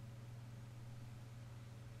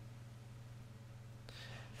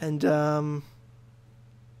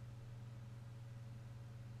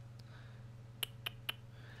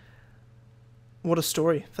 What a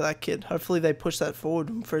story for that kid. Hopefully they push that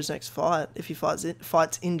forward for his next fight. If he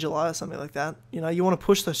fights in July or something like that. You know, you want to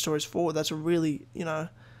push those stories forward. That's a really, you know,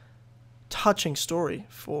 touching story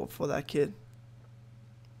for that kid.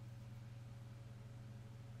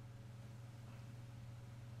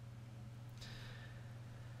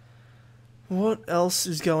 What else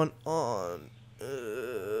is going on?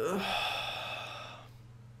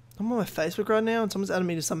 I'm on my Facebook right now and someone's added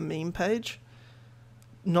me to some meme page.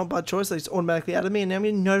 Not by choice, they just automatically added me, and now I'm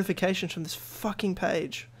getting notifications from this fucking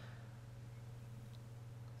page.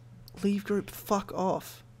 Leave group, fuck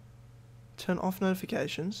off. Turn off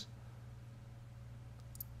notifications.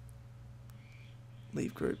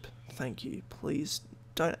 Leave group, thank you. Please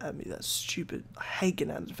don't add me, that's stupid. I hate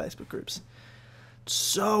getting added to Facebook groups. It's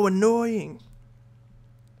so annoying.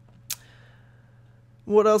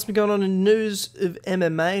 What else been going on in news of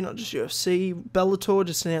MMA, not just UFC? Bellator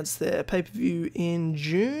just announced their pay-per-view in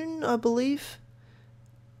June, I believe,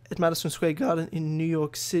 at Madison Square Garden in New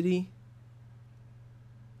York City.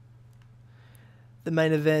 The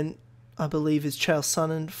main event, I believe, is Chael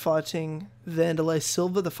Sonnen fighting Wanderlei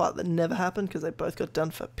Silva, the fight that never happened because they both got done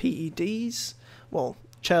for PEDs. Well,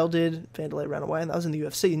 Chael did, Wanderlei ran away, and that was in the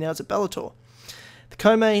UFC. Now it's at Bellator. The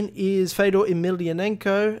co-main is Fedor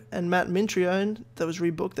Emelianenko and Matt Mitrione. That was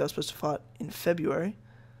rebooked. They were supposed to fight in February.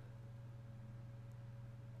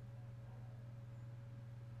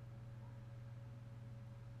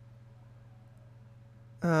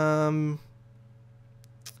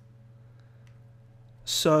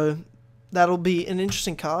 So that'll be an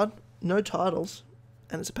interesting card. No titles,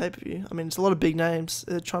 and it's a pay-per-view. I mean, it's a lot of big names.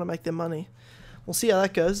 They're trying to make their money. We'll see how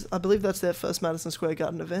that goes. I believe that's their first Madison Square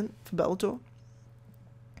Garden event for Bellator.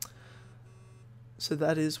 So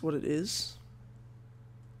that is what it is.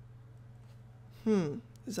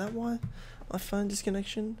 Is that why my phone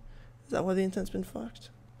disconnection? Is that why the internet's been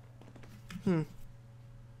fucked? I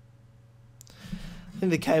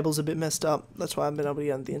think the cable's a bit messed up. That's why I haven't been able to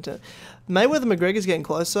get on the internet. Mayweather McGregor's getting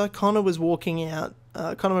closer. Conor was walking out.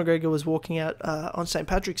 Conor McGregor was walking out on St.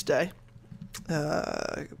 Patrick's Day.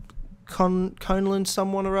 Colin,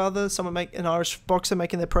 someone or other, an Irish boxer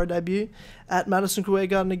making their pro debut at Madison Square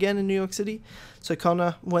Garden again in New York City. So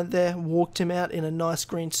Conor went there, walked him out in a nice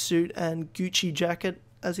green suit and Gucci jacket,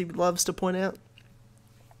 as he loves to point out.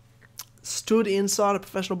 Stood inside a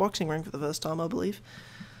professional boxing ring for the first time, I believe.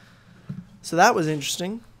 So that was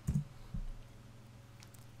interesting.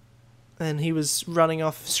 And he was running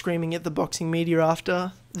off screaming at the boxing media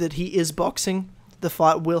after that he is boxing. The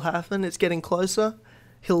fight will happen. It's getting closer.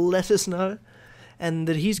 He'll let us know. And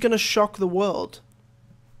that he's going to shock the world.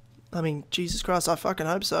 I mean, Jesus Christ, I fucking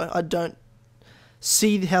hope so. I don't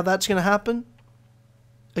see how that's going to happen.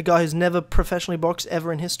 A guy who's never professionally boxed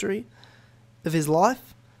ever in history of his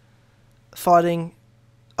life. Fighting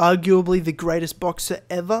arguably the greatest boxer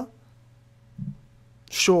ever.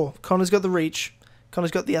 Sure, Conor's got the reach.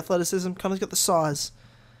 Conor's got the athleticism. Conor's got the size.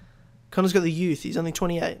 Conor's got the youth. He's only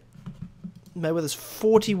 28. Mayweather's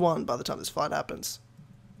 41 by the time this fight happens.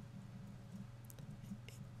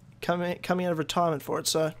 Coming out of retirement for it,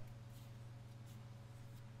 so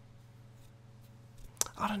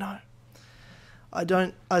I don't know.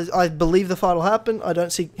 I believe the fight will happen. I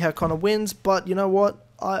don't see how Conor wins, but you know what?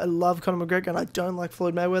 I love Conor McGregor and I don't like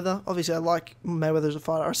Floyd Mayweather. Obviously, I like Mayweather as a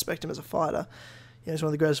fighter. I respect him as a fighter. You know, he's one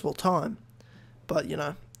of the greatest of all time. But, you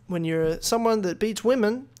know, when you're someone that beats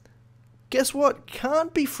women, guess what?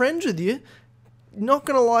 Can't be friends with you. Not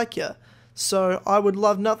going to like you. So I would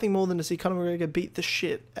love nothing more than to see Conor McGregor beat the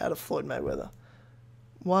shit out of Floyd Mayweather.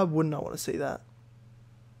 Why wouldn't I want to see that?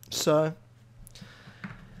 So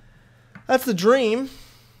that's the dream.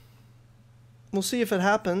 We'll see if it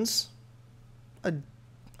happens.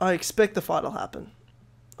 I expect the fight will happen.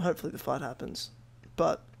 Hopefully the fight happens.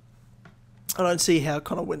 But I don't see how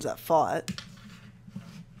Conor wins that fight.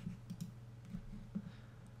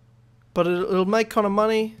 But it'll make Conor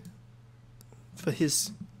money for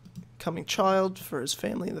his coming child, for his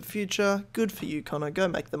family in the future. Good for you, Conor. Go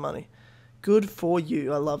make the money. Good for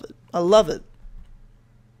you. I love it. I love it.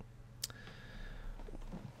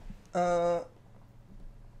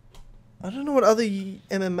 I don't know what other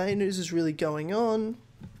MMA news is really going on.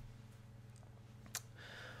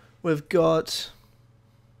 We've got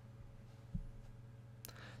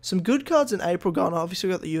some good cards in April gone. Obviously,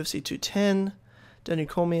 we've got the UFC 210, Daniel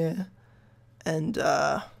Cormier, and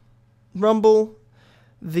Rumble.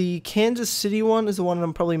 The Kansas City one is the one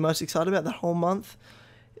I'm probably most excited about that whole month.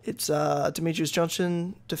 It's Demetrius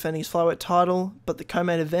Johnson defending his flyweight title, but the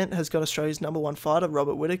co-main event has got Australia's #1 fighter,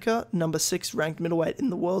 Robert Whittaker, #6 ranked middleweight in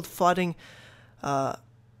the world, fighting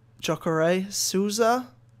Jacare Souza,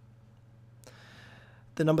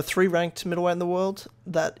 the #3 ranked middleweight in the world.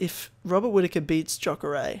 That if Robert Whittaker beats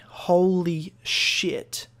Jacare, holy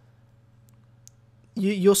shit.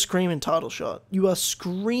 You're screaming title shot. You are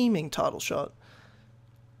screaming title shot.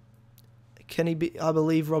 Can he be? I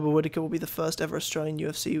believe Robert Whittaker will be the first ever Australian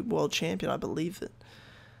UFC world champion. I believe it.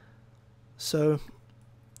 So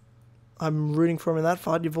I'm rooting for him in that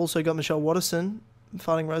fight. You've also got Michelle Watterson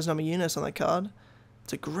fighting Rose Namajunas on that card.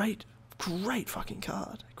 It's a great fucking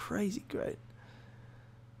card. Crazy great.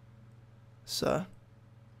 So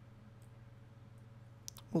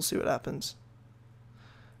we'll see what happens.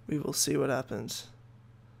 We will see what happens.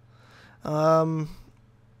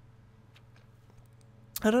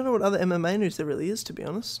 I don't know what other MMA news there really is, to be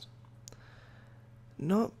honest.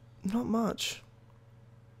 Not much.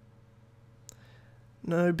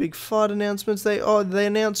 No big fight announcements. They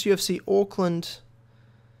announced UFC Auckland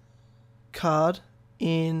card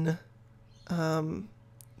in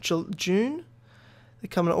June. They're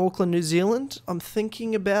coming to Auckland, New Zealand. I'm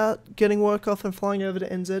thinking about getting work off and flying over to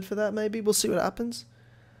NZ for that, maybe. We'll see what happens.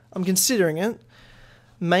 I'm considering it.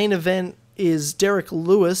 Main event is Derek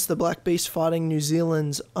Lewis, the Black Beast, fighting New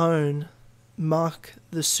Zealand's own Mark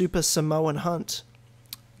the Super Samoan Hunt.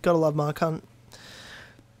 Gotta love Mark Hunt.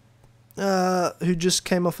 Who just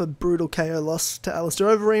came off a brutal KO loss to Alistair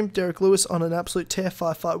Overeem. Derek Lewis on an absolute tear,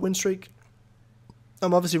 5-fight win streak.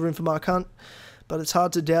 I'm obviously rooting for Mark Hunt, but it's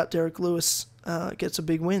hard to doubt Derek Lewis gets a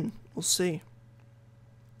big win. We'll see.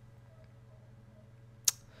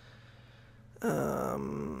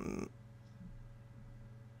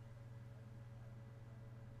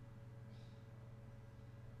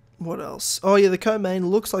 What else? Oh yeah, the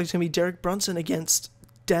co-main looks like it's going to be Derek Brunson against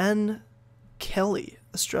Dan Kelly,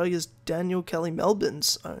 Australia's Daniel Kelly,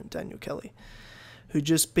 Melbourne's own Daniel Kelly, who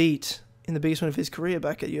just beat, in the biggest win of his career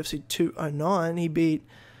back at UFC 209, he beat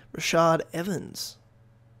Rashad Evans.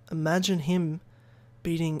 Imagine him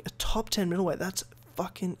beating a top 10 middleweight. That's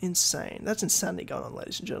fucking insane. That's insanity going on,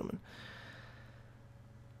 ladies and gentlemen.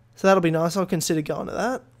 So that'll be nice. I'll consider going to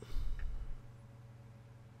that.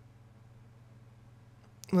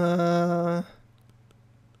 I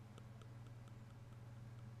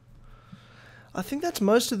think that's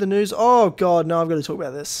most of the news. Oh, God, no, I've got to talk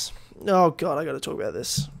about this. Oh, God, I got to talk about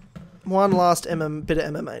this. One last bit of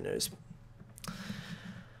MMA news.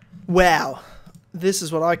 Wow. This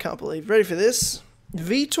is what I can't believe. Ready for this?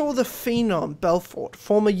 Vitor the Phenom Belfort,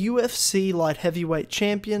 former UFC light heavyweight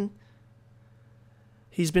champion.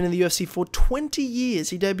 He's been in the UFC for 20 years.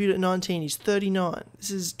 He debuted at 19. He's 39.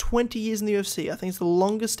 This is 20 years in the UFC. I think it's the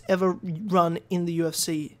longest ever run in the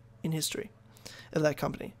UFC in history of that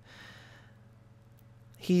company.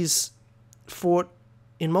 He's fought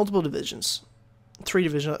in multiple divisions. 3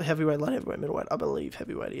 divisions, heavyweight, light heavyweight, middleweight. I believe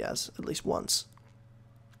heavyweight he has at least once.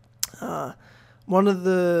 An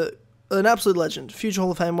absolute legend. Future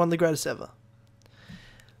Hall of Fame, one of the greatest ever.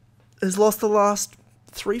 Has lost the last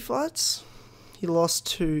 3 fights. He lost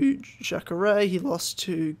to Jacare, he lost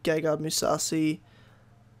to Gegard Mousasi,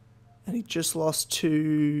 and he just lost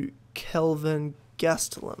to Kelvin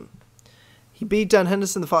Gastelum. He beat Dan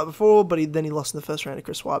Henderson the fight before, but then he lost in the first round to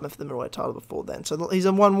Chris Weidman for the middleweight title before then. So he's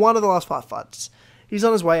won one of the last 5 fights. He's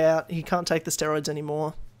on his way out. He can't take the steroids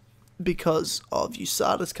anymore because of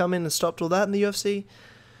USADA's come in and stopped all that in the UFC.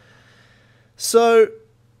 So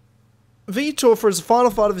Vitor, for his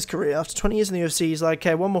final fight of his career, after 20 years in the UFC, he's like,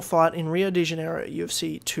 okay, one more fight in Rio de Janeiro,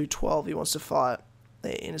 UFC 212. He wants to fight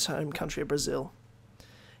in his home country of Brazil.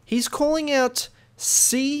 He's calling out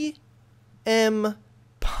CM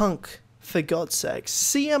Punk, for God's sake.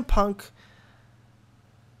 CM Punk,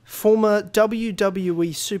 former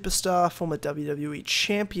WWE superstar, former WWE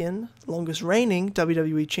champion, longest reigning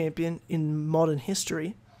WWE champion in modern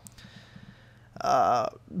history. My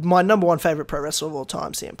 #1 favorite pro wrestler of all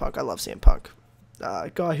time, CM Punk. I love CM Punk. A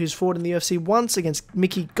guy who's fought in the UFC once against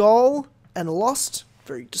Mickey Gall and lost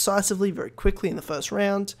very decisively, very quickly in the first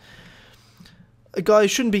round. A guy who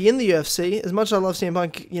shouldn't be in the UFC. As much as I love CM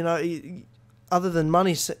Punk, other than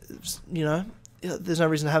money, there's no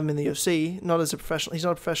reason to have him in the UFC. Not as a professional. He's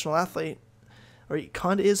not a professional athlete, or he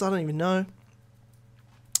kind of is. I don't even know.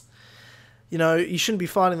 You know, you shouldn't be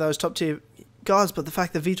fighting those top tier guys, but the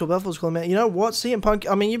fact that Vitor Belfort's calling him out, you know what, CM Punk,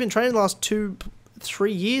 I mean, you've been training the last 2-3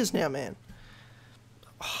 years now, man.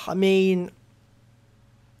 I mean,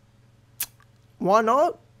 why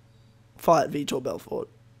not fight Vitor Belfort?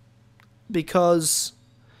 Because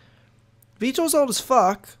Vitor's old as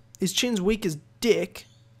fuck, his chin's weak as dick.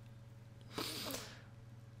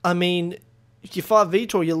 I mean, if you fight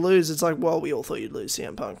Vitor, you lose. It's like, well, we all thought you'd lose,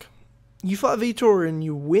 CM Punk. You fight Vitor and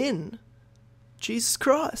you win. Jesus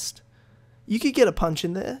Christ. You could get a punch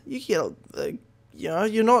in there. You could get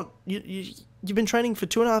you know, you've been training for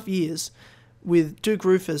 2.5 years with Duke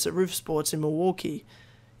Rufus at Rufus Sports in Milwaukee.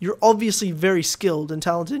 You're obviously very skilled and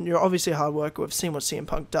talented, and you're obviously a hard worker. We've seen what CM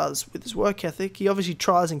Punk does with his work ethic. He obviously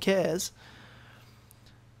tries and cares.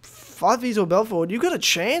 Fight Vitor Belfort, you got a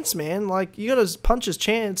chance, man. Like, you got a puncher's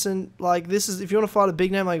chance, and like, this is, if you want to fight a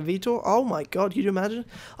big name like Vitor, oh my god, can you imagine?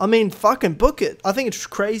 I mean, fucking book it. I think it's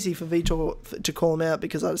crazy for Vitor to call him out,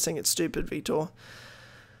 because I just think it's stupid, Vitor.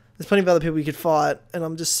 There's plenty of other people you could fight, and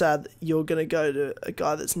I'm just sad that you're gonna go to a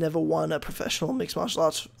guy that's never won a professional mixed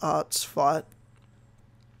martial arts fight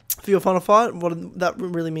for your final fight. That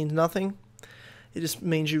really means nothing. It just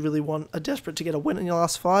means you really are desperate to get a win in your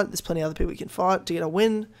last fight. There's plenty of other people you can fight to get a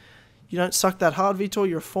win. You don't suck that hard, Vitor.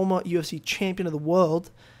 You're a former UFC champion of the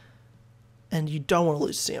world, and you don't want to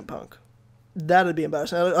lose to CM Punk. That'd be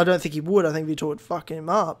embarrassing. I don't think he would. I think Vitor would fuck him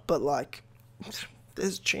up, but like,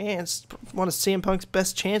 there's a chance. One of CM Punk's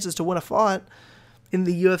best chances to win a fight in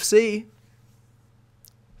the UFC.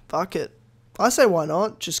 Fuck it. I say why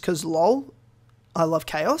not? Just because lol. I love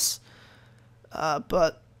chaos.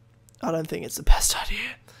 But I don't think it's the best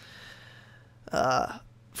idea.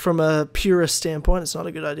 From a purist standpoint, it's not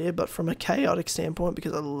a good idea, but from a chaotic standpoint,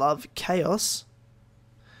 because I love chaos,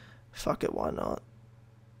 fuck it, why not?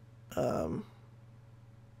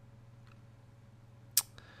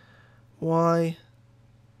 Why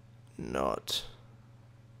not?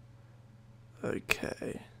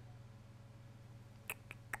 Okay.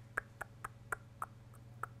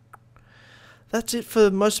 That's it for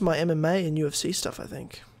most of my MMA and UFC stuff, I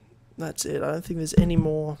think. That's it. I don't think there's any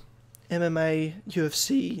more MMA,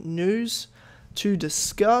 UFC news to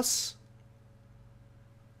discuss.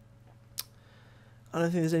 I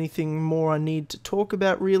don't think there's anything more I need to talk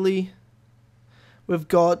about, really. We've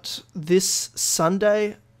got this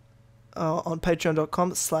Sunday on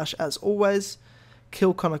patreon.com/asalways,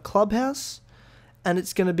 Kill Connor Clubhouse. And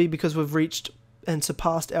it's going to be because we've reached and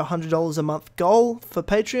surpassed our $100 a month goal for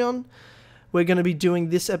Patreon. We're going to be doing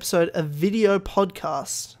this episode a video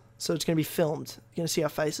podcast. So it's going to be filmed. You're going to see our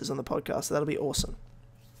faces on the podcast. So that'll be awesome.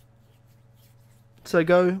 So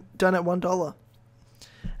go donate $1.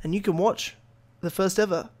 And you can watch the first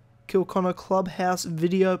ever Kill Connor Clubhouse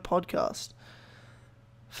video podcast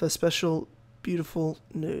for special, beautiful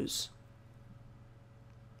news.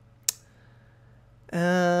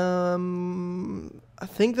 I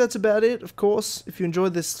think that's about it. Of course, if you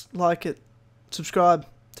enjoyed this, like it, subscribe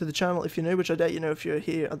to the channel if you're new, which I doubt you know if you're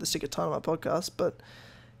here at the Stick of Tynamite podcast, but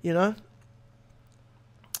you know,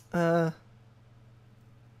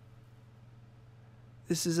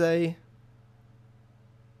 this is a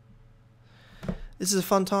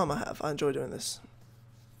fun time I have. I enjoy doing this.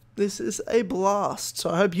 This is a blast. So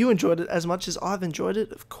I hope you enjoyed it as much as I've enjoyed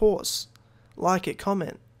it. Of course, like it,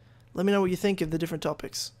 comment. Let me know what you think of the different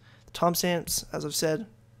topics. The timestamps, as I've said,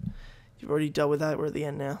 you've already dealt with that. We're at the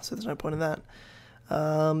end now, so there's no point in that.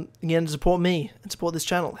 Again, to support me and support this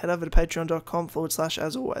channel, head over to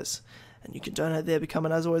patreon.com/asalways, and you can donate there, become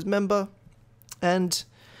an As Always member, and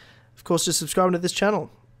of course just subscribing to this channel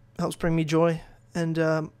helps bring me joy and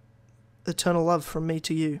eternal love from me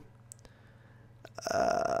to you.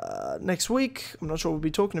 Next week, I'm not sure what we'll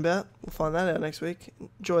be talking about. We'll find that out next week.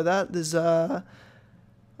 Enjoy that. There's I've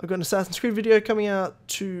got an Assassin's Creed video coming out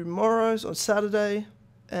tomorrow, on Saturday,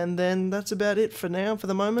 and then that's about it for now, for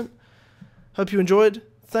the moment. Hope you enjoyed.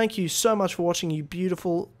 Thank you so much for watching, you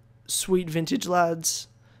beautiful, sweet vintage lads.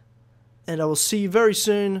 And I will see you very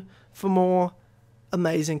soon for more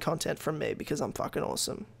amazing content from me, because I'm fucking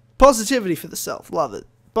awesome. Positivity for the self. Love it.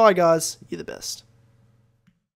 Bye, guys. You're the best.